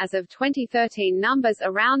government and as of 2013 numbers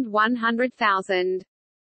around 100,000.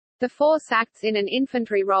 The force acts in an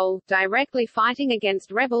infantry role, directly fighting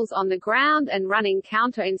against rebels on the ground and running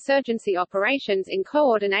counter-insurgency operations in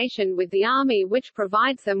coordination with the army, which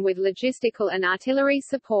provides them with logistical and artillery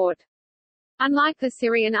support. Unlike the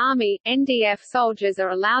Syrian army, NDF soldiers are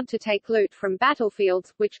allowed to take loot from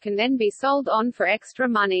battlefields, which can then be sold on for extra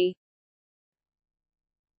money.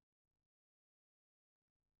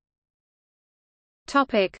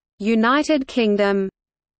 Topic: United Kingdom.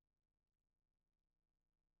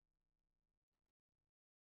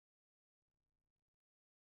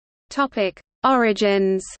 Topic: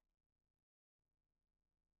 Origins.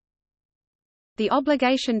 The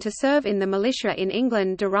obligation to serve in the militia in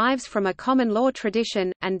England derives from a common law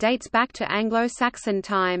tradition, and dates back to Anglo-Saxon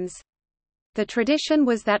times. The tradition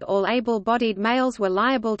was that all able-bodied males were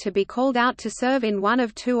liable to be called out to serve in one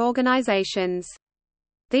of two organisations.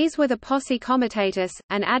 These were the posse comitatus,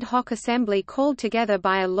 an ad hoc assembly called together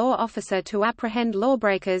by a law officer to apprehend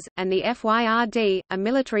lawbreakers, and the FYRD, a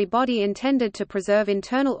military body intended to preserve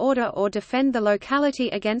internal order or defend the locality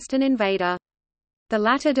against an invader. The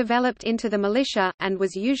latter developed into the militia, and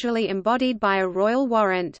was usually embodied by a royal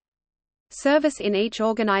warrant. Service in each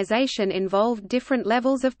organization involved different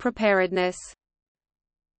levels of preparedness.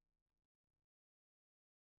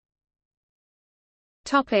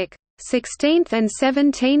 16th and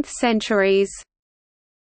 17th centuries.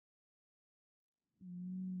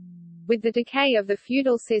 With the decay of the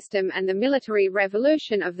feudal system and the military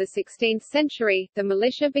revolution of the 16th century, the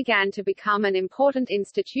militia began to become an important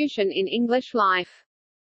institution in English life.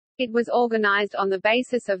 It was organized on the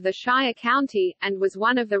basis of the shire county, and was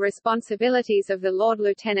one of the responsibilities of the Lord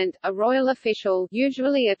Lieutenant, a royal official,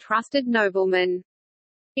 usually a trusted nobleman.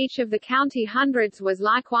 Each of the county hundreds was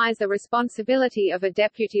likewise the responsibility of a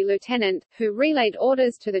deputy lieutenant, who relayed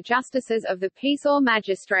orders to the justices of the peace or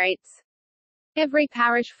magistrates. Every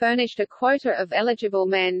parish furnished a quota of eligible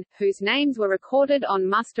men, whose names were recorded on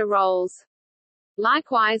muster rolls.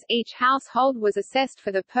 Likewise, each household was assessed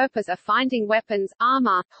for the purpose of finding weapons,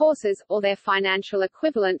 armor, horses, or their financial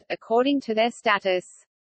equivalent, according to their status.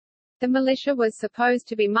 The militia was supposed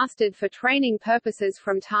to be mustered for training purposes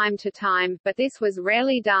from time to time, but this was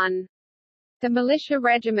rarely done. The militia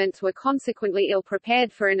regiments were consequently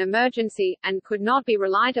ill-prepared for an emergency, and could not be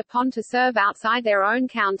relied upon to serve outside their own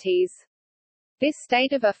counties. This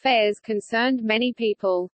state of affairs concerned many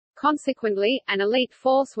people. Consequently, an elite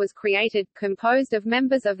force was created, composed of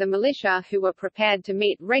members of the militia who were prepared to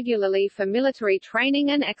meet regularly for military training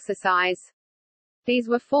and exercise. These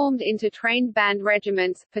were formed into trained band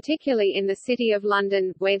regiments, particularly in the City of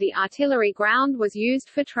London, where the artillery ground was used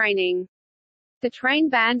for training. The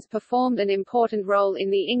trained bands performed an important role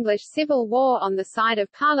in the English Civil War on the side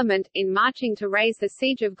of Parliament, in marching to raise the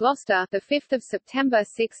siege of Gloucester, 5 September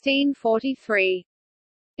 1643.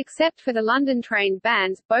 Except for the London trained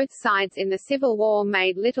bands, both sides in the Civil War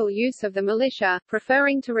made little use of the militia,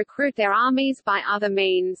 preferring to recruit their armies by other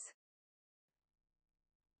means.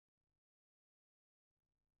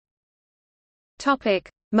 Topic: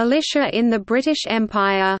 Militia in the British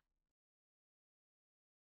Empire.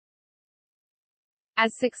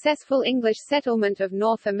 As successful English settlement of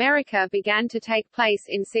North America began to take place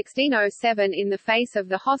in 1607 in the face of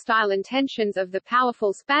the hostile intentions of the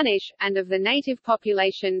powerful Spanish, and of the native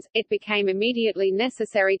populations, it became immediately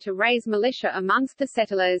necessary to raise militia amongst the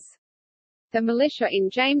settlers. The militia in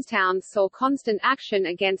Jamestown saw constant action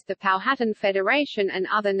against the Powhatan Federation and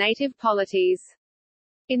other native polities.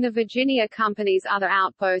 In the Virginia Company's other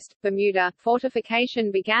outpost, Bermuda,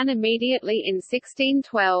 fortification began immediately in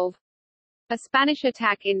 1612. A Spanish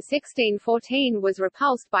attack in 1614 was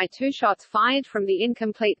repulsed by 2 shots fired from the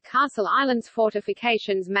incomplete Castle Islands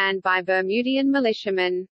fortifications manned by Bermudian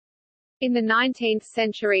militiamen. In the 19th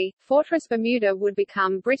century, Fortress Bermuda would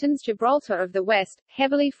become Britain's Gibraltar of the West,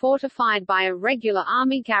 heavily fortified by a regular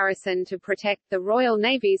army garrison to protect the Royal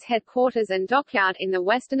Navy's headquarters and dockyard in the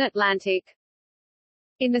western Atlantic.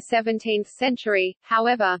 In the 17th century,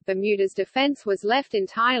 however, Bermuda's defence was left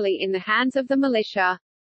entirely in the hands of the militia.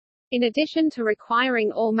 In addition to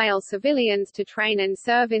requiring all male civilians to train and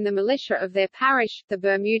serve in the militia of their parish, the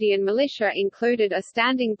Bermudian militia included a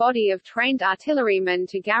standing body of trained artillerymen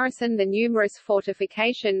to garrison the numerous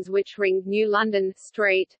fortifications which ringed New London,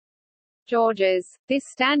 St. George's. This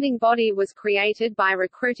standing body was created by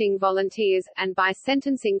recruiting volunteers, and by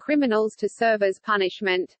sentencing criminals to serve as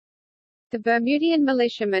punishment. The Bermudian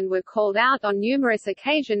militiamen were called out on numerous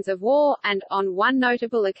occasions of war, and, on one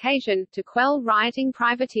notable occasion, to quell rioting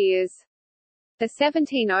privateers. The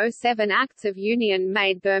 1707 Acts of Union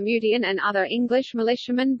made Bermudian and other English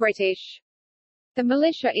militiamen British. The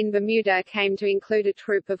militia in Bermuda came to include a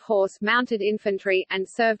troop of horse-mounted infantry, and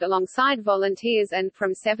served alongside volunteers and,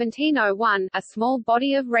 from 1701, a small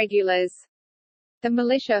body of regulars. The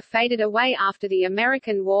militia faded away after the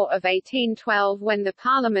American War of 1812 when the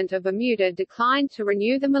Parliament of Bermuda declined to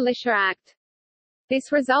renew the Militia Act.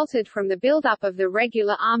 This resulted from the build-up of the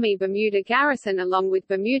regular Army Bermuda garrison along with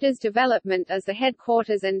Bermuda's development as the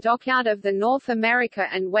headquarters and dockyard of the North America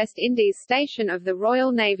and West Indies station of the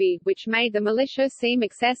Royal Navy, which made the militia seem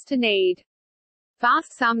excess to need.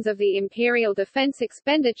 Vast sums of the imperial defence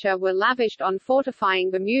expenditure were lavished on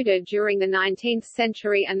fortifying Bermuda during the 19th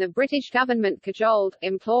century, and the British government cajoled,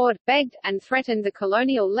 implored, begged, and threatened the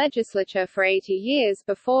colonial legislature for 80 years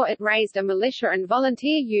before it raised a militia and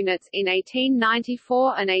volunteer units, in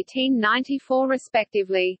 1894 and 1894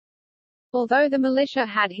 respectively. Although the militia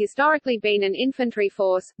had historically been an infantry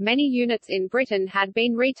force, many units in Britain had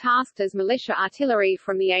been retasked as militia artillery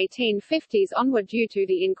from the 1850s onward due to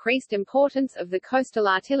the increased importance of the coastal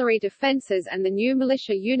artillery defences, and the new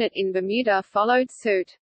militia unit in Bermuda followed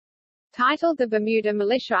suit. Titled the Bermuda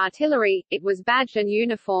Militia Artillery, it was badged and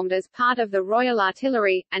uniformed as part of the Royal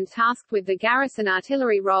Artillery, and tasked with the garrison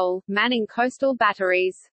artillery role, manning coastal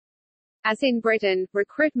batteries. As in Britain,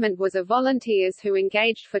 recruitment was of volunteers who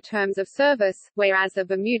engaged for terms of service, whereas the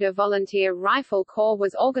Bermuda Volunteer Rifle Corps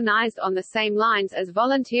was organized on the same lines as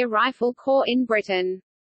Volunteer Rifle Corps in Britain.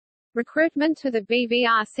 Recruitment to the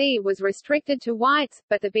BVRC was restricted to whites,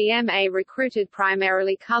 but the BMA recruited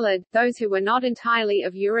primarily colored, those who were not entirely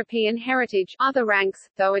of European heritage, other ranks,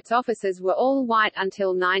 though its officers were all white until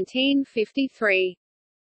 1953.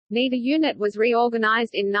 Neither unit was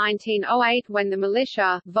reorganized in 1908 when the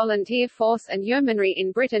militia, volunteer force and yeomanry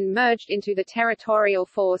in Britain merged into the territorial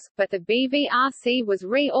force, but the BVRC was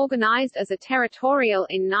reorganized as a territorial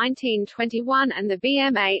in 1921 and the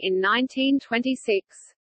BMA in 1926.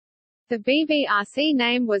 The BVRC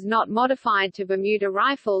name was not modified to Bermuda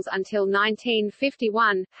Rifles until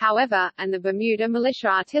 1951, however, and the Bermuda Militia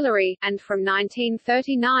Artillery, and from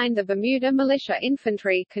 1939 the Bermuda Militia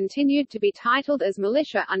Infantry continued to be titled as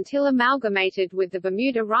militia until amalgamated with the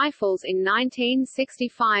Bermuda Rifles in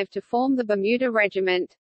 1965 to form the Bermuda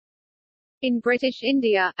Regiment. In British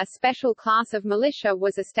India, a special class of militia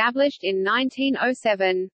was established in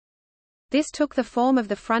 1907. This took the form of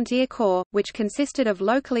the Frontier Corps, which consisted of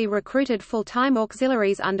locally recruited full-time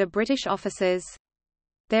auxiliaries under British officers.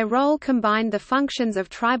 Their role combined the functions of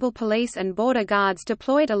tribal police and border guards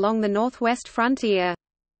deployed along the northwest frontier.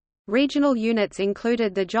 Regional units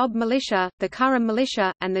included the Job Militia, the Kurram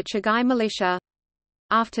Militia, and the Chagai Militia.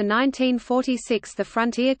 After 1946 the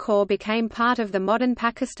Frontier Corps became part of the modern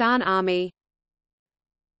Pakistan Army.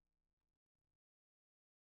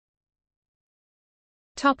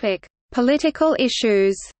 Political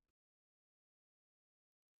issues.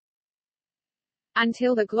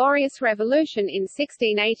 Until the Glorious Revolution in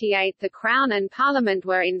 1688 the Crown and Parliament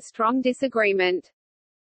were in strong disagreement.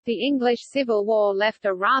 The English Civil War left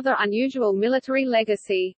a rather unusual military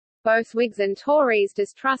legacy. Both Whigs and Tories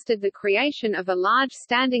distrusted the creation of a large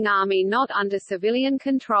standing army not under civilian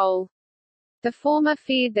control. The former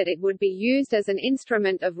feared that it would be used as an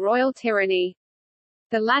instrument of royal tyranny.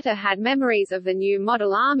 The latter had memories of the new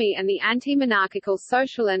model army and the anti-monarchical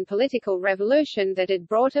social and political revolution that it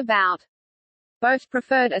brought about. Both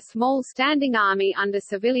preferred a small standing army under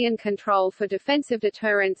civilian control for defensive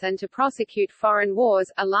deterrence and to prosecute foreign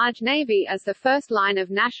wars, a large navy as the first line of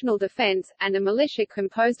national defense, and a militia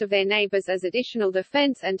composed of their neighbors as additional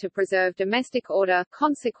defense and to preserve domestic order.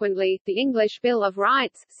 Consequently, the English Bill of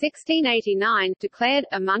Rights 1689 declared,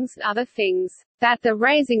 amongst other things, that the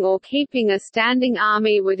raising or keeping a standing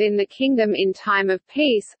army within the kingdom in time of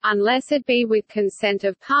peace, unless it be with consent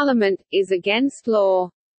of Parliament, is against law,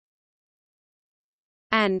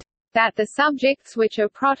 and that the subjects which are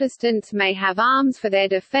Protestants may have arms for their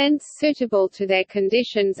defence suitable to their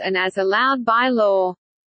conditions and as allowed by law.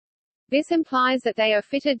 This implies that they are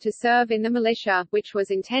fitted to serve in the militia, which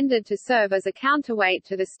was intended to serve as a counterweight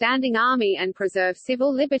to the standing army and preserve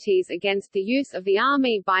civil liberties against the use of the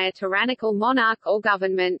army by a tyrannical monarch or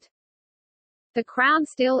government. The Crown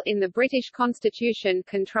still, in the British Constitution,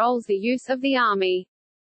 controls the use of the army.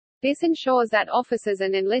 This ensures that officers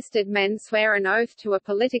and enlisted men swear an oath to a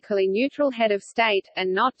politically neutral head of state,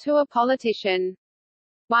 and not to a politician.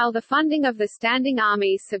 While the funding of the standing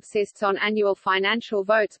army subsists on annual financial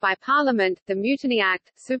votes by Parliament, the Mutiny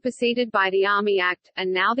Act, superseded by the Army Act,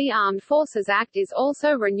 and now the Armed Forces Act is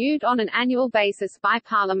also renewed on an annual basis by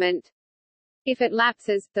Parliament. If it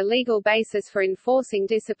lapses, the legal basis for enforcing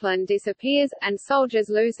discipline disappears, and soldiers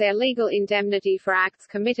lose their legal indemnity for acts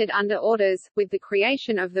committed under orders. With the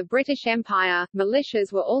creation of the British Empire,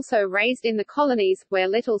 militias were also raised in the colonies, where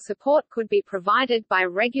little support could be provided by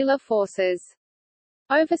regular forces.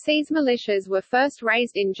 Overseas militias were first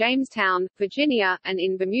raised in Jamestown, Virginia, and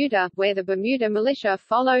in Bermuda, where the Bermuda militia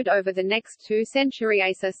followed over the next 2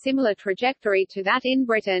 centuries a similar trajectory to that in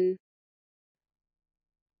Britain.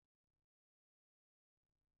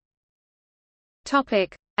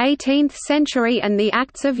 Topic: 18th century and the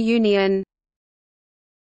Acts of Union.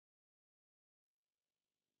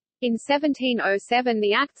 In 1707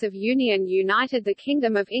 the Acts of Union united the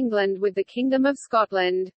Kingdom of England with the Kingdom of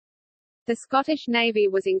Scotland. The Scottish Navy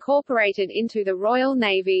was incorporated into the Royal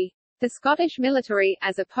Navy. The Scottish military,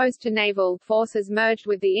 as opposed to naval, forces merged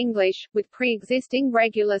with the English, with pre-existing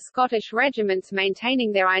regular Scottish regiments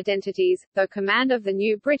maintaining their identities, though command of the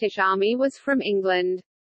new British Army was from England.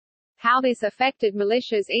 How this affected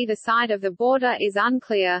militias either side of the border is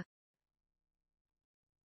unclear.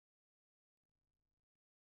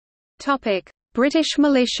 Topic: British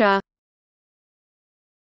militia.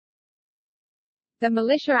 The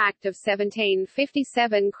Militia Act of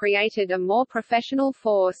 1757 created a more professional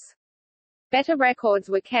force. Better records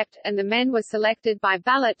were kept, and the men were selected by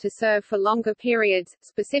ballot to serve for longer periods.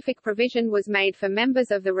 Specific provision was made for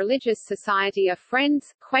members of the Religious Society of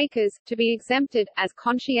Friends, Quakers, to be exempted, as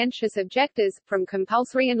conscientious objectors, from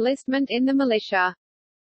compulsory enlistment in the militia.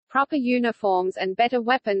 Proper uniforms and better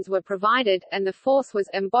weapons were provided, and the force was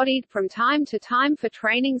embodied from time to time for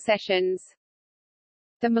training sessions.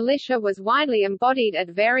 The militia was widely embodied at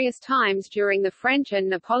various times during the French and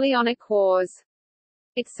Napoleonic Wars.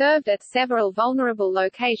 It served at several vulnerable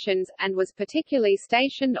locations, and was particularly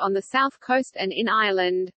stationed on the south coast and in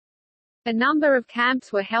Ireland. A number of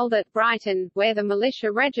camps were held at Brighton, where the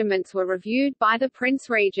militia regiments were reviewed by the Prince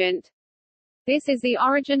Regent. This is the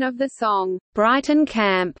origin of the song, "Brighton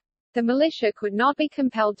Camp." The militia could not be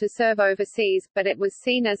compelled to serve overseas, but it was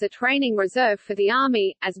seen as a training reserve for the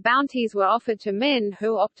army, as bounties were offered to men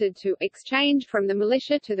who opted to exchange from the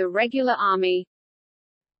militia to the regular army.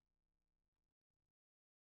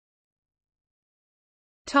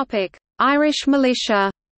 Topic: Irish militia.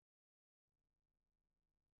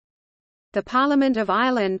 The Parliament of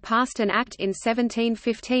Ireland passed an act in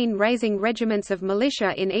 1715 raising regiments of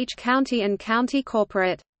militia in each county and county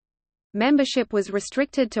corporate. Membership was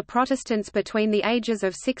restricted to Protestants between the ages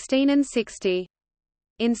of 16 and 60.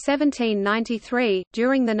 In 1793,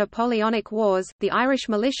 during the Napoleonic Wars, the Irish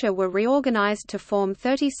militia were reorganised to form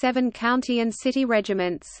 37 county and city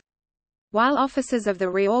regiments. While officers of the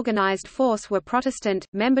reorganised force were Protestant,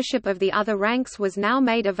 membership of the other ranks was now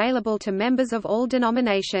made available to members of all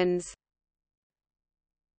denominations.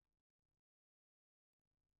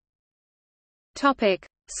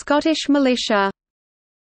 Scottish militia.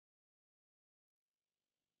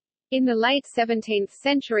 In the late 17th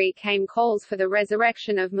century came calls for the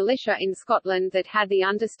resurrection of militia in Scotland that had the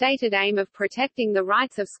understated aim of protecting the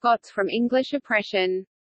rights of Scots from English oppression.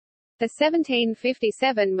 The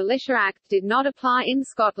 1757 Militia Act did not apply in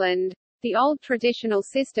Scotland. The old traditional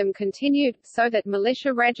system continued, so that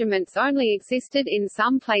militia regiments only existed in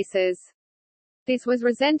some places. This was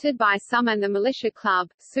resented by some, and the Militia Club,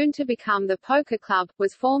 soon to become the Poker Club,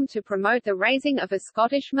 was formed to promote the raising of a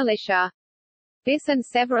Scottish militia. This and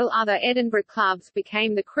several other Edinburgh clubs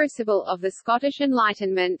became the crucible of the Scottish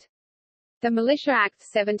Enlightenment. The Militia Act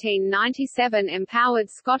 1797 empowered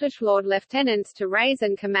Scottish Lord Lieutenants to raise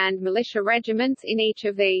and command militia regiments in each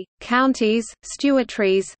of the counties,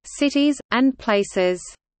 stewartries, cities, and places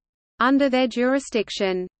under their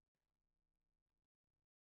jurisdiction.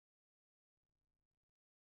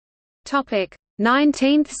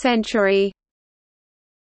 19th century.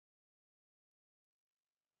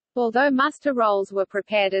 Although muster rolls were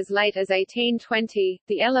prepared as late as 1820,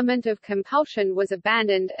 the element of compulsion was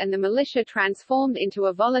abandoned, and the militia transformed into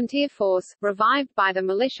a volunteer force, revived by the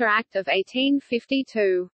Militia Act of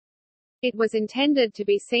 1852. It was intended to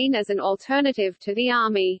be seen as an alternative to the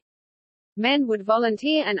army. Men would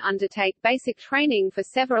volunteer and undertake basic training for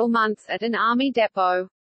several months at an army depot.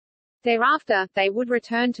 Thereafter, they would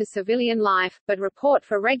return to civilian life, but report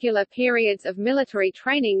for regular periods of military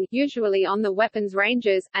training, usually on the weapons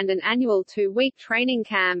ranges, and an annual 2-week training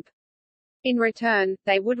camp. In return,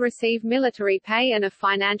 they would receive military pay and a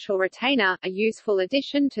financial retainer, a useful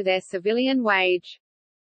addition to their civilian wage.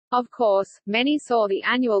 Of course, many saw the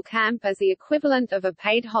annual camp as the equivalent of a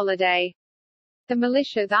paid holiday. The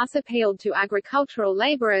militia thus appealed to agricultural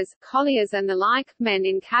laborers, colliers and the like, men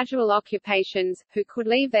in casual occupations, who could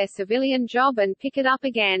leave their civilian job and pick it up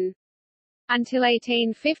again. Until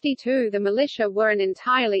 1852 the militia were an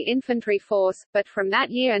entirely infantry force, but from that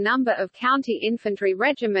year a number of county infantry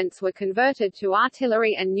regiments were converted to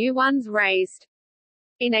artillery and new ones raised.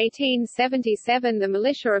 In 1877 the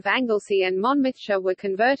militia of Anglesey and Monmouthshire were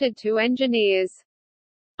converted to engineers.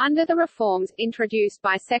 Under the reforms, introduced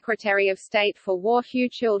by Secretary of State for War Hugh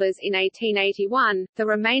Childers in 1881, the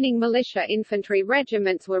remaining militia infantry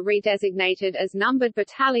regiments were redesignated as numbered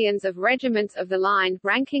battalions of regiments of the line,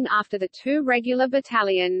 ranking after the 2 regular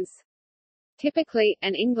battalions. Typically,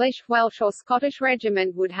 an English, Welsh or Scottish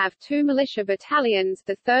regiment would have 2 militia battalions,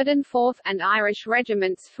 the 3rd and 4th, and Irish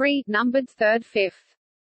regiments 3, numbered 3rd, 5th.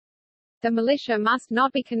 The militia must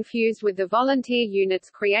not be confused with the volunteer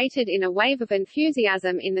units created in a wave of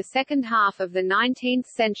enthusiasm in the second half of the 19th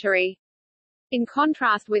century. In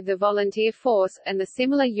contrast with the volunteer force, and the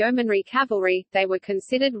similar yeomanry cavalry, they were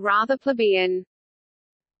considered rather plebeian.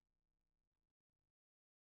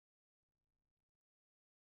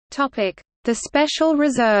 The Special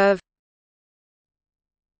Reserve.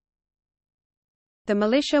 The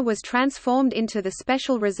militia was transformed into the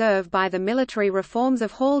Special Reserve by the military reforms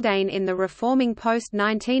of Haldane in the reforming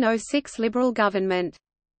post-1906 Liberal government.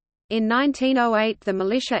 In 1908 the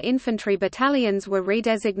militia infantry battalions were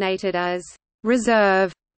redesignated as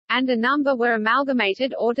 «reserve», and a number were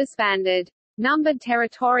amalgamated or disbanded. Numbered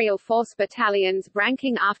territorial force battalions,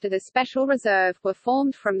 ranking after the Special Reserve, were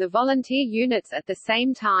formed from the volunteer units at the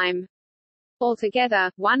same time.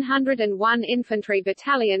 Altogether, 101 infantry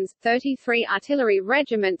battalions, 33 artillery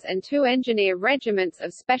regiments and 2 engineer regiments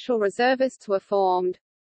of special reservists were formed.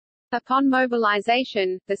 Upon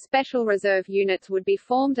mobilization, the Special Reserve units would be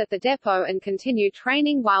formed at the depot and continue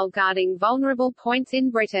training while guarding vulnerable points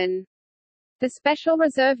in Britain. The Special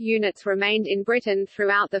Reserve units remained in Britain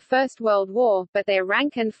throughout the First World War, but their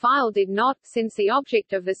rank and file did not, since the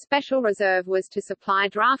object of the Special Reserve was to supply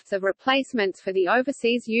drafts of replacements for the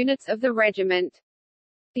overseas units of the regiment.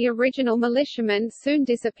 The original militiamen soon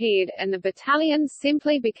disappeared, and the battalions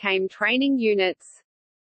simply became training units.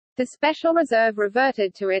 The Special Reserve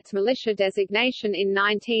reverted to its militia designation in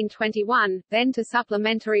 1921, then to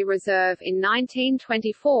Supplementary Reserve in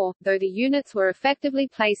 1924, though the units were effectively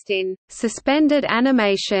placed in suspended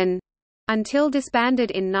animation until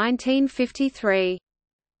disbanded in 1953.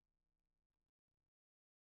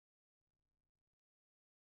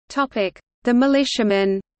 The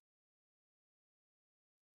militiamen.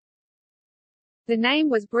 The name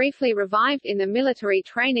was briefly revived in the Military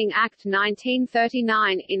Training Act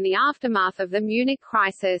 1939, in the aftermath of the Munich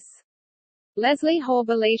crisis. Leslie Hoare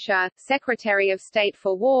Belisha, Secretary of State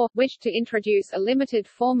for War, wished to introduce a limited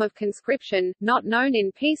form of conscription, not known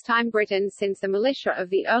in peacetime Britain since the militia of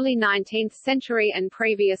the early 19th century and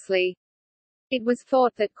previously. It was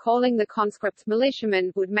thought that calling the conscripts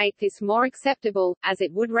militiamen would make this more acceptable, as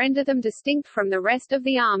it would render them distinct from the rest of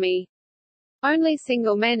the army. Only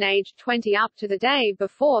single men aged 20 up to the day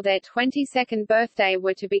before their 22nd birthday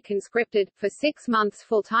were to be conscripted, for 6 months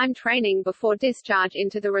full-time training before discharge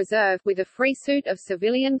into the reserve, with a free suit of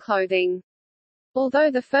civilian clothing.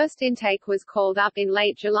 Although the first intake was called up in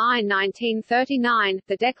late July 1939,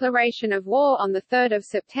 the declaration of war on 3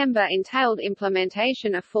 September entailed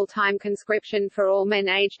implementation of full-time conscription for all men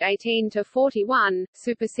aged 18 to 41,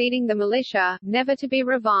 superseding the militia, never to be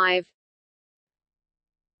revived.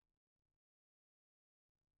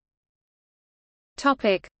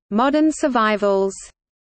 Modern survivals.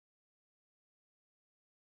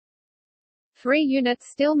 3 units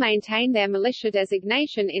still maintain their militia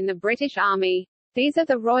designation in the British Army. These are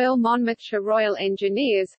the Royal Monmouthshire Royal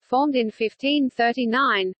Engineers, formed in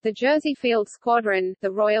 1539, the Jersey Field Squadron,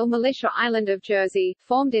 the Royal Militia Island of Jersey,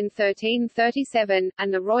 formed in 1337,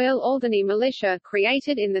 and the Royal Alderney Militia,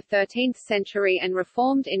 created in the 13th century and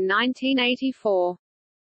reformed in 1984.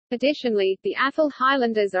 Additionally, the Athol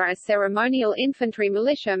Highlanders are a ceremonial infantry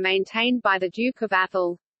militia maintained by the Duke of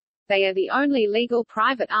Athol. They are the only legal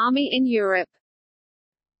private army in Europe.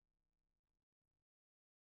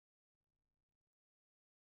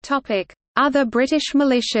 Topic: Other British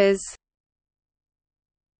militias.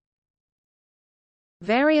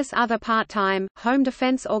 Various other part-time, home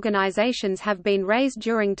defence organisations have been raised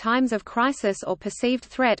during times of crisis or perceived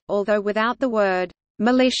threat, although without the word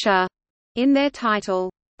militia in their title.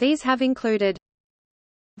 These have included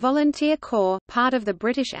Volunteer Corps, part of the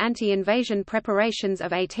British anti-invasion preparations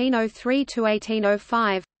of 1803 to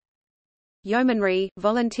 1805. Yeomanry,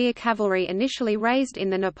 volunteer cavalry initially raised in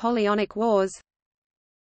the Napoleonic Wars.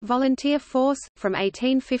 Volunteer Force, from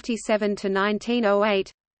 1857 to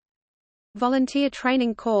 1908. Volunteer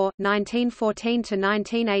Training Corps, 1914 to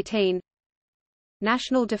 1918.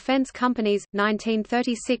 National Defence Companies,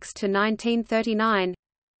 1936 to 1939.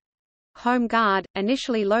 Home Guard,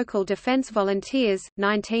 initially local defence volunteers,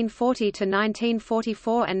 1940 to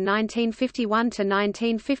 1944 and 1951 to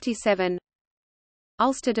 1957.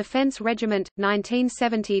 Ulster Defence Regiment,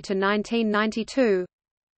 1970 to 1992.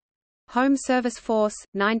 Home Service Force,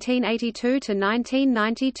 1982 to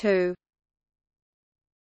 1992.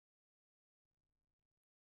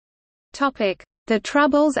 Topic: The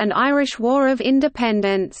Troubles and Irish War of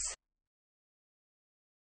Independence.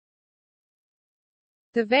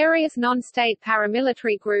 The various non-state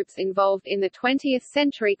paramilitary groups involved in the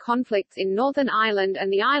 20th-century conflicts in Northern Ireland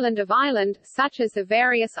and the island of Ireland, such as the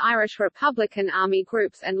various Irish Republican Army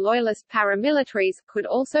groups and Loyalist paramilitaries, could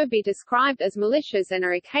also be described as militias and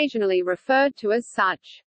are occasionally referred to as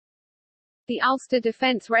such. The Ulster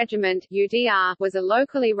Defence Regiment (UDR) was a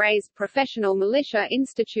locally raised professional militia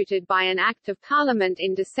instituted by an Act of Parliament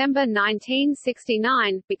in December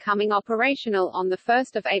 1969, becoming operational on 1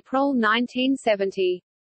 April 1970.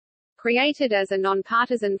 Created as a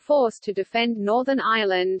non-partisan force to defend Northern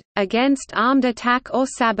Ireland against armed attack or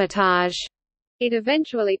sabotage, it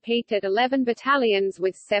eventually peaked at 11 battalions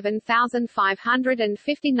with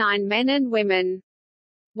 7,559 men and women.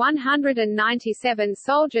 197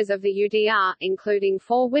 soldiers of the UDR, including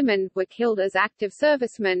 4 women, were killed as active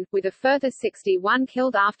servicemen, with a further 61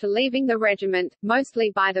 killed after leaving the regiment, mostly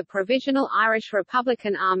by the Provisional Irish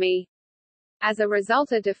Republican Army. As a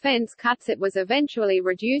result of defence cuts, it was eventually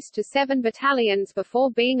reduced to 7 battalions before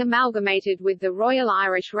being amalgamated with the Royal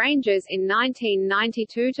Irish Rangers in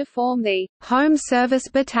 1992 to form the Home Service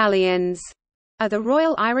Battalions of the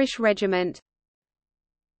Royal Irish Regiment.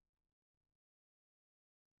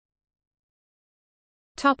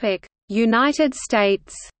 United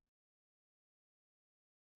States.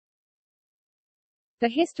 The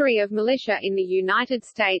history of militia in the United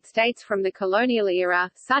States dates from the colonial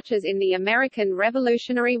era, such as in the American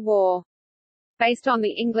Revolutionary War. Based on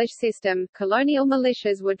the English system, colonial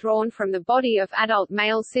militias were drawn from the body of adult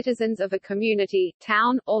male citizens of a community,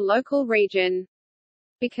 town, or local region.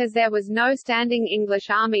 Because there was no standing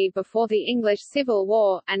English army before the English Civil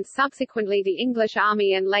War, and subsequently the English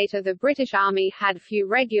Army and later the British Army had few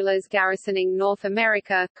regulars garrisoning North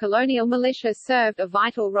America, colonial militia served a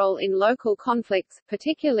vital role in local conflicts,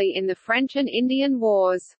 particularly in the French and Indian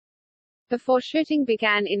Wars. Before shooting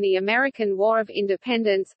began in the American War of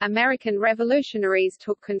Independence, American revolutionaries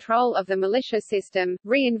took control of the militia system,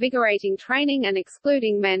 reinvigorating training and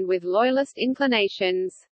excluding men with loyalist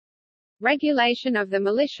inclinations. Regulation of the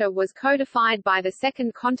militia was codified by the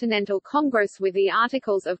Second Continental Congress with the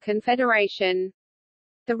Articles of Confederation.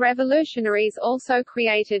 The revolutionaries also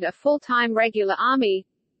created a full-time regular army,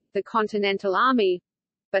 the Continental Army,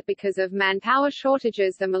 but because of manpower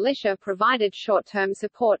shortages the militia provided short-term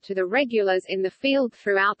support to the regulars in the field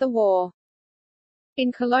throughout the war.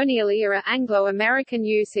 In colonial-era Anglo-American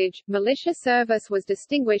usage, militia service was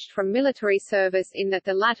distinguished from military service in that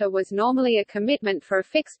the latter was normally a commitment for a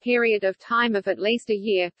fixed period of time of at least a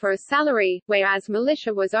year, for a salary, whereas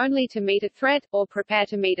militia was only to meet a threat, or prepare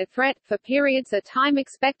to meet a threat, for periods of time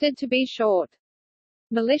expected to be short.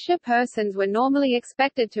 Militia persons were normally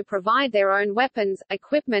expected to provide their own weapons,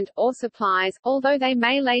 equipment, or supplies, although they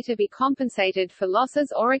may later be compensated for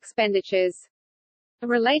losses or expenditures. A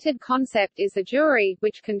related concept is the jury,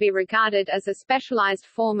 which can be regarded as a specialized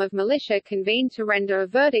form of militia convened to render a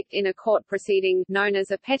verdict in a court proceeding, known as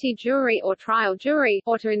a petit jury or trial jury,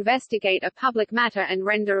 or to investigate a public matter and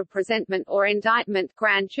render a presentment or indictment,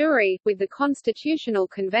 grand jury. With the Constitutional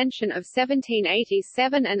Convention of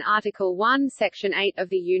 1787 and Article 1, Section 8 of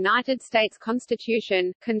the United States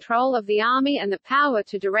Constitution, control of the Army and the power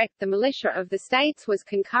to direct the militia of the states was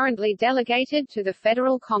concurrently delegated to the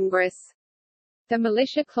federal Congress. The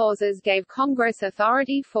militia clauses gave Congress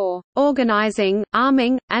authority for organizing,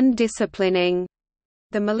 arming, and disciplining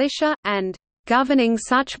the militia, and governing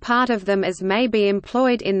such part of them as may be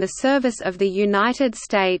employed in the service of the United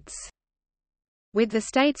States, with the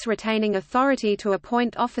states retaining authority to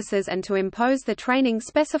appoint officers and to impose the training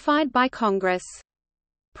specified by Congress.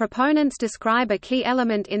 Proponents describe a key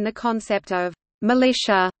element in the concept of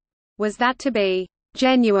militia was that to be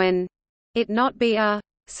genuine, it not be a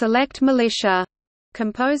select militia,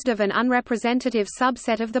 composed of an unrepresentative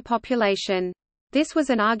subset of the population. This was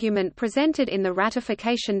an argument presented in the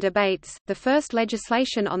ratification debates. The first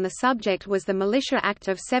legislation on the subject was the Militia Act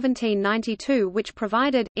of 1792, which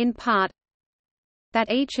provided, in part, that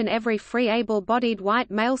each and every free able-bodied white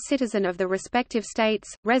male citizen of the respective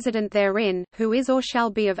states, resident therein, who is or shall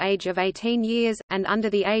be of age of 18 years, and under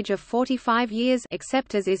the age of 45 years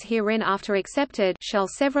except as is hereinafter accepted, shall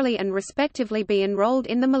severally and respectively be enrolled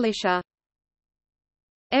in the militia.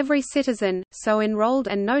 Every citizen, so enrolled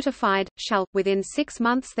and notified, shall, within 6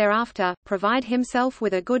 months thereafter, provide himself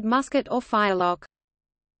with a good musket or firelock.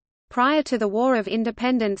 Prior to the War of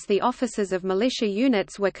Independence, the officers of militia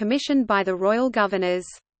units were commissioned by the royal governors.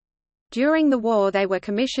 During the war they were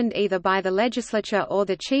commissioned either by the legislature or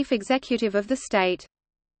the chief executive of the state.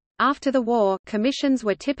 After the war, commissions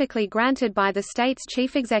were typically granted by the state's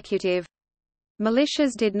chief executive.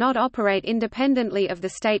 Militias did not operate independently of the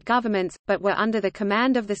state governments, but were under the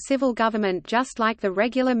command of the civil government just like the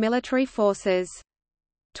regular military forces.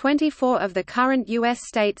 24 of the current U.S.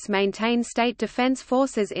 states maintain state defense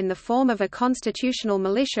forces in the form of a constitutional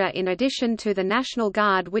militia in addition to the National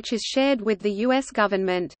Guard, which is shared with the U.S.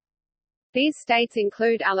 government. These states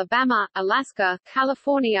include Alabama, Alaska,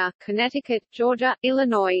 California, Connecticut, Georgia,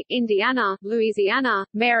 Illinois, Indiana, Louisiana,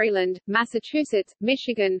 Maryland, Massachusetts,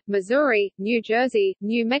 Michigan, Missouri, New Jersey,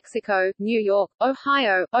 New Mexico, New York,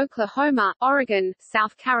 Ohio, Oklahoma, Oregon,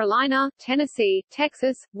 South Carolina, Tennessee,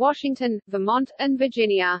 Texas, Washington, Vermont, and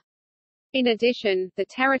Virginia. In addition, the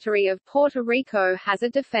territory of Puerto Rico has a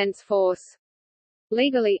defense force.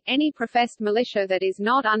 Legally, any professed militia that is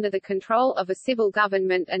not under the control of a civil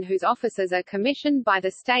government and whose officers are commissioned by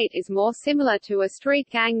the state is more similar to a street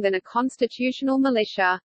gang than a constitutional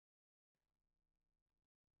militia.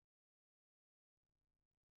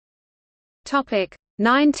 Topic: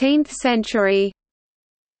 19th century.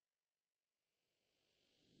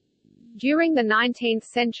 During the 19th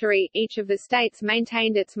century, each of the states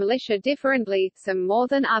maintained its militia differently, some more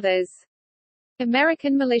than others.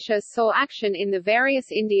 American militia saw action in the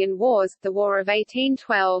various Indian Wars, the War of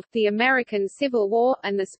 1812, the American Civil War,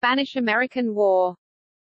 and the Spanish-American War.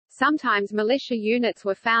 Sometimes militia units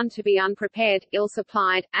were found to be unprepared,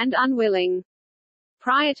 ill-supplied, and unwilling.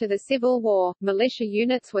 Prior to the Civil War, militia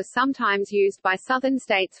units were sometimes used by Southern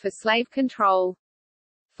states for slave control.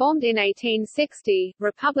 Formed in 1860,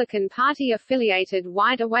 Republican Party-affiliated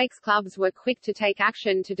Wide Awakes clubs were quick to take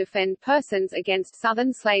action to defend persons against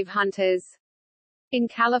Southern slave hunters. In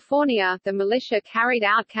California, the militia carried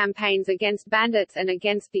out campaigns against bandits and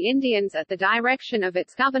against the Indians at the direction of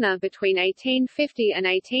its governor between 1850 and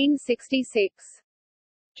 1866.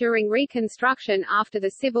 During Reconstruction after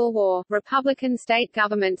the Civil War, Republican state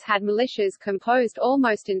governments had militias composed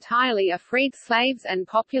almost entirely of freed slaves and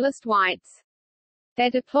populist whites. Their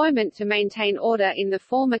deployment to maintain order in the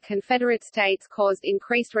former Confederate states caused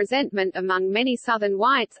increased resentment among many Southern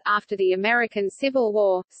whites. After the American Civil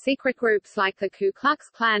War, secret groups like the Ku Klux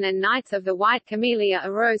Klan and Knights of the White Camellia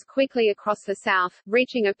arose quickly across the South,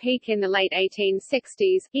 reaching a peak in the late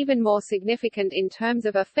 1860s. Even more significant in terms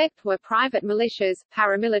of effect were private militias,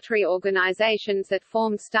 paramilitary organizations that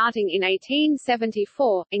formed starting in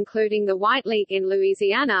 1874, including the White League in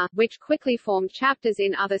Louisiana, which quickly formed chapters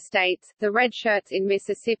in other states, the Red Shirts in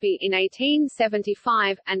Mississippi in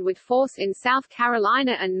 1875, and with force in South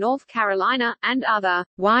Carolina and North Carolina, and other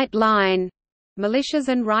 «white line» militias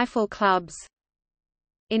and rifle clubs.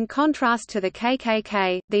 In contrast to the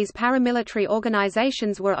KKK, these paramilitary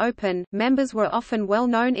organizations were open, members were often well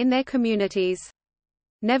known in their communities.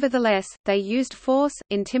 Nevertheless, they used force,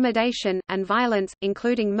 intimidation, and violence,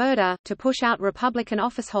 including murder, to push out Republican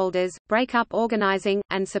officeholders, break up organizing,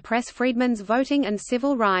 and suppress freedmen's voting and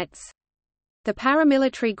civil rights. The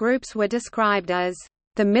paramilitary groups were described as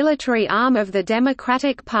the military arm of the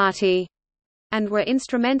Democratic Party, and were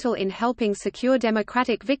instrumental in helping secure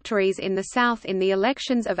democratic victories in the South in the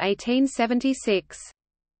elections of 1876.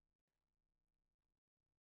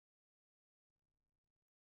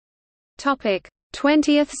 Topic: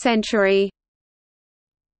 20th century.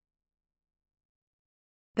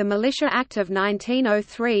 The Militia Act of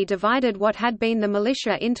 1903 divided what had been the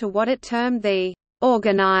militia into what it termed the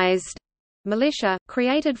organized militia,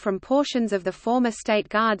 created from portions of the former state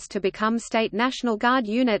guards to become state National Guard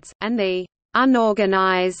units, and the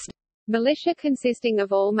unorganized militia consisting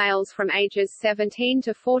of all males from ages 17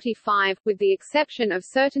 to 45, with the exception of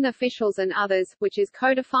certain officials and others, which is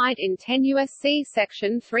codified in 10 U.S.C.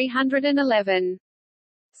 Section 311.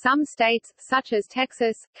 Some states, such as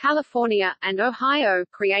Texas, California, and Ohio,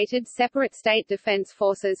 created separate state defense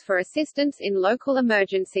forces for assistance in local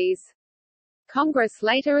emergencies. Congress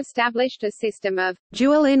later established a system of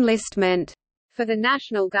dual enlistment for the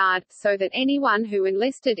National Guard, so that anyone who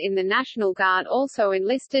enlisted in the National Guard also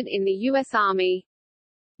enlisted in the U.S. Army.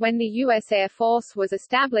 When the U.S. Air Force was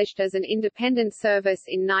established as an independent service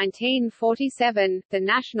in 1947, the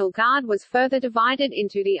National Guard was further divided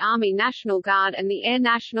into the Army National Guard and the Air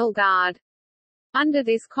National Guard. Under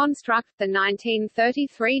this construct, the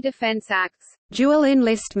 1933 Defense Act's dual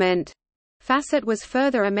enlistment facet was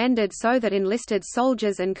further amended so that enlisted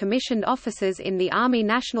soldiers and commissioned officers in the Army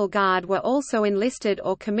National Guard were also enlisted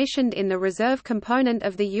or commissioned in the reserve component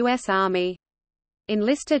of the U.S. Army.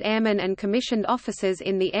 Enlisted airmen and commissioned officers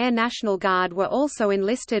in the Air National Guard were also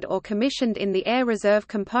enlisted or commissioned in the Air Reserve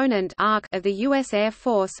Component of the U.S. Air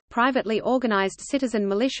Force. Privately organized citizen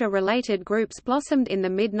militia-related groups blossomed in the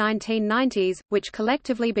mid-1990s, which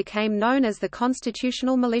collectively became known as the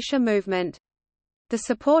Constitutional Militia Movement. The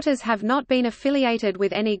supporters have not been affiliated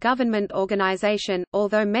with any government organization,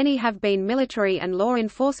 although many have been military and law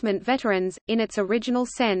enforcement veterans. In its original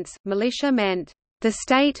sense, militia meant the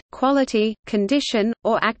state, quality, condition,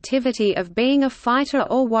 or activity of being a fighter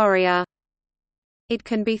or warrior. It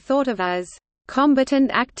can be thought of as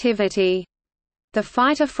combatant activity, the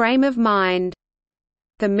fighter frame of mind,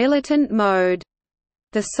 the militant mode,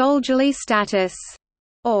 the soldierly status,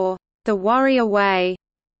 or the warrior way.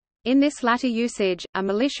 In this latter usage, a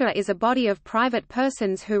militia is a body of private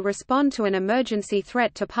persons who respond to an emergency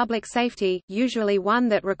threat to public safety, usually one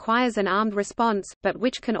that requires an armed response, but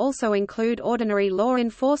which can also include ordinary law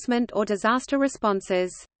enforcement or disaster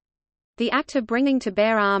responses. The act of bringing to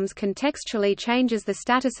bear arms contextually changes the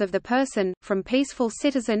status of the person, from peaceful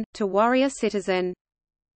citizen, to warrior citizen.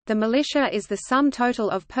 The militia is the sum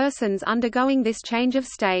total of persons undergoing this change of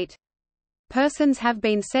state. Persons have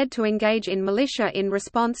been said to engage in militia in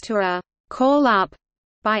response to a call-up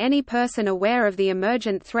by any person aware of the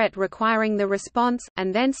emergent threat requiring the response,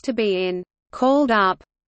 and thence to be in called-up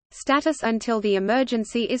status until the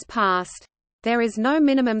emergency is past. There is no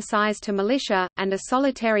minimum size to militia, and a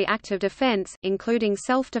solitary act of defense, including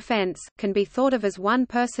self-defense, can be thought of as one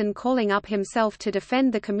person calling up himself to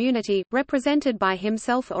defend the community, represented by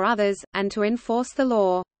himself or others, and to enforce the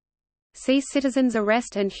law. See citizens'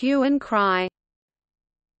 arrest and hue and cry.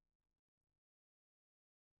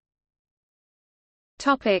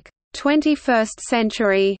 21st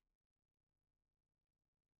century.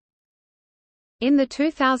 In the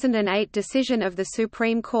 2008 decision of the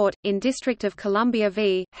Supreme Court, in District of Columbia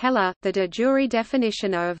v. Heller, the de jure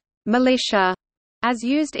definition of militia, as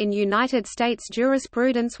used in United States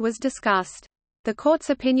jurisprudence, was discussed. The court's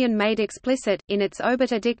opinion made explicit, in its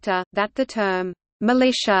obiter dicta, that the term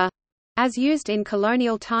militia, as used in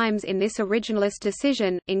colonial times in this originalist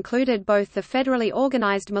decision, included both the federally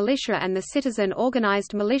organized militia and the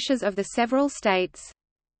citizen-organized militias of the several states.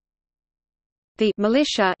 The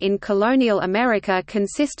militia in colonial America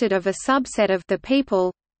consisted of a subset of the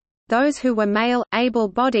people, those who were male,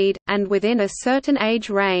 able-bodied, and within a certain age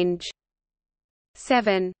range.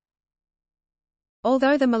 7.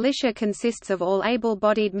 Although the militia consists of all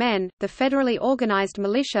able-bodied men, the federally organized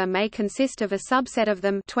militia may consist of a subset of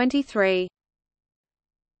them. 23.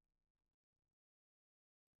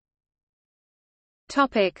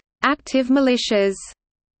 Topic: Active militias.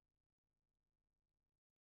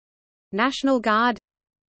 National Guard,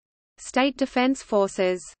 State Defense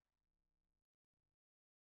Forces.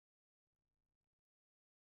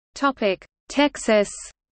 Topic: Texas.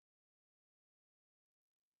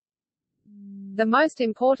 The most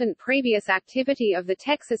important previous activity of the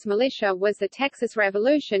Texas militia was the Texas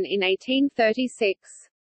Revolution in 1836.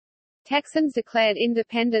 Texans declared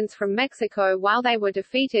independence from Mexico while they were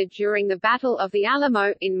defeated during the Battle of the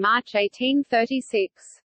Alamo, in March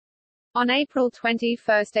 1836. On April 21,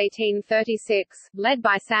 1836, led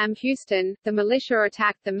by Sam Houston, the militia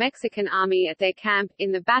attacked the Mexican army at their camp,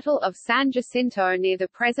 in the Battle of San Jacinto near the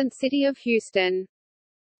present city of Houston.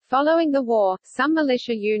 Following the war, some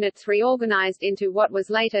militia units reorganized into what was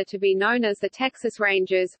later to be known as the Texas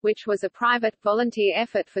Rangers, which was a private, volunteer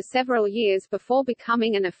effort for several years before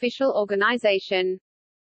becoming an official organization.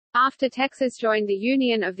 After Texas joined the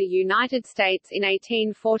Union of the United States in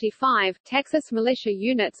 1845, Texas militia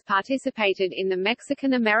units participated in the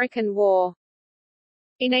Mexican-American War.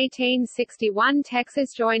 In 1861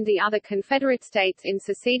 Texas joined the other Confederate states in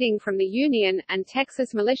seceding from the Union, and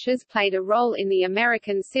Texas militias played a role in the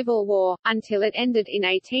American Civil War, until it ended in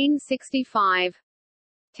 1865.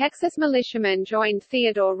 Texas militiamen joined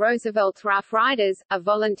Theodore Roosevelt's Rough Riders, a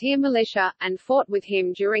volunteer militia, and fought with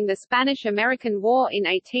him during the Spanish-American War in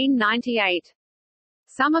 1898.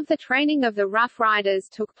 Some of the training of the Rough Riders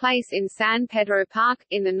took place in San Pedro Park,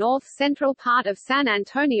 in the north-central part of San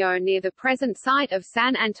Antonio near the present site of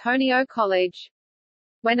San Antonio College.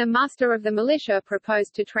 When a muster of the militia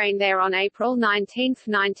proposed to train there on April 19,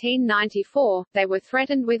 1994, they were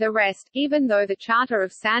threatened with arrest, even though the Charter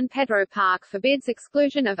of San Pedro Park forbids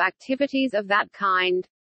exclusion of activities of that kind.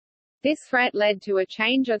 This threat led to a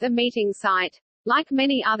change of the meeting site. Like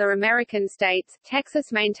many other American states,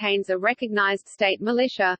 Texas maintains a recognized state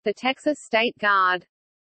militia, the Texas State Guard.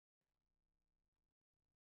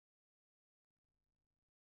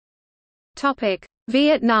 Topic: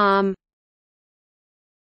 Vietnam.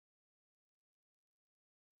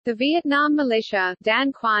 The Vietnam Militia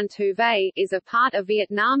Dan Quan Tu Ve, is a part of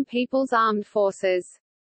Vietnam People's Armed Forces.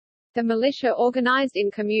 The militia organized in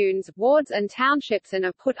communes, wards and townships and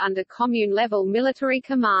are put under commune-level military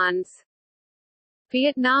commands.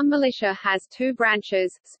 Vietnam Militia has two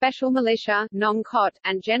branches, Special Militia Nong Cot,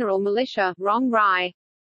 and General Militia Rong Rai.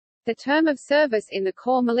 The term of service in the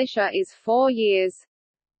Corps Militia is 4 years.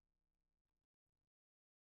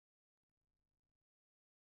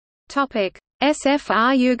 Topic: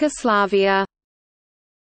 SFR Yugoslavia.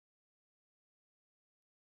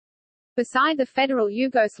 Beside the Federal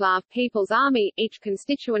Yugoslav People's Army, each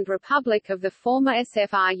constituent republic of the former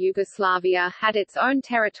SFR Yugoslavia had its own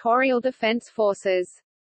territorial defense forces.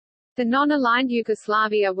 The non-aligned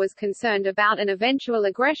Yugoslavia was concerned about an eventual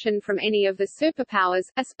aggression from any of the superpowers,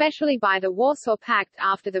 especially by the Warsaw Pact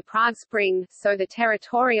after the Prague Spring, so the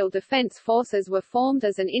territorial defense forces were formed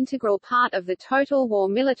as an integral part of the total war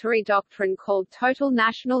military doctrine called total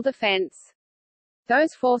national defense.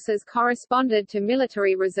 Those forces corresponded to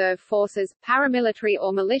military reserve forces, paramilitary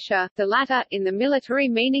or militia, the latter, in the military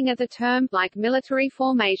meaning of the term, like military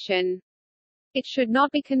formation. It should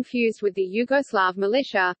not be confused with the Yugoslav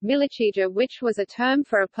militia, militiaja, which was a term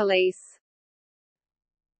for a police.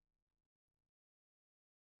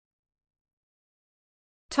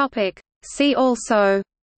 Topic. See also: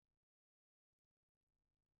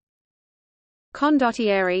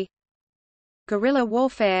 Condottieri, guerrilla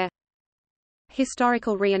warfare,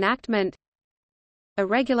 historical reenactment,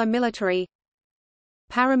 irregular military,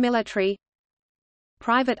 paramilitary,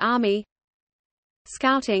 private army,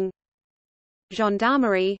 scouting,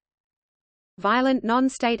 gendarmerie, violent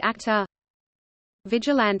non-state actor,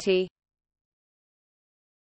 vigilante.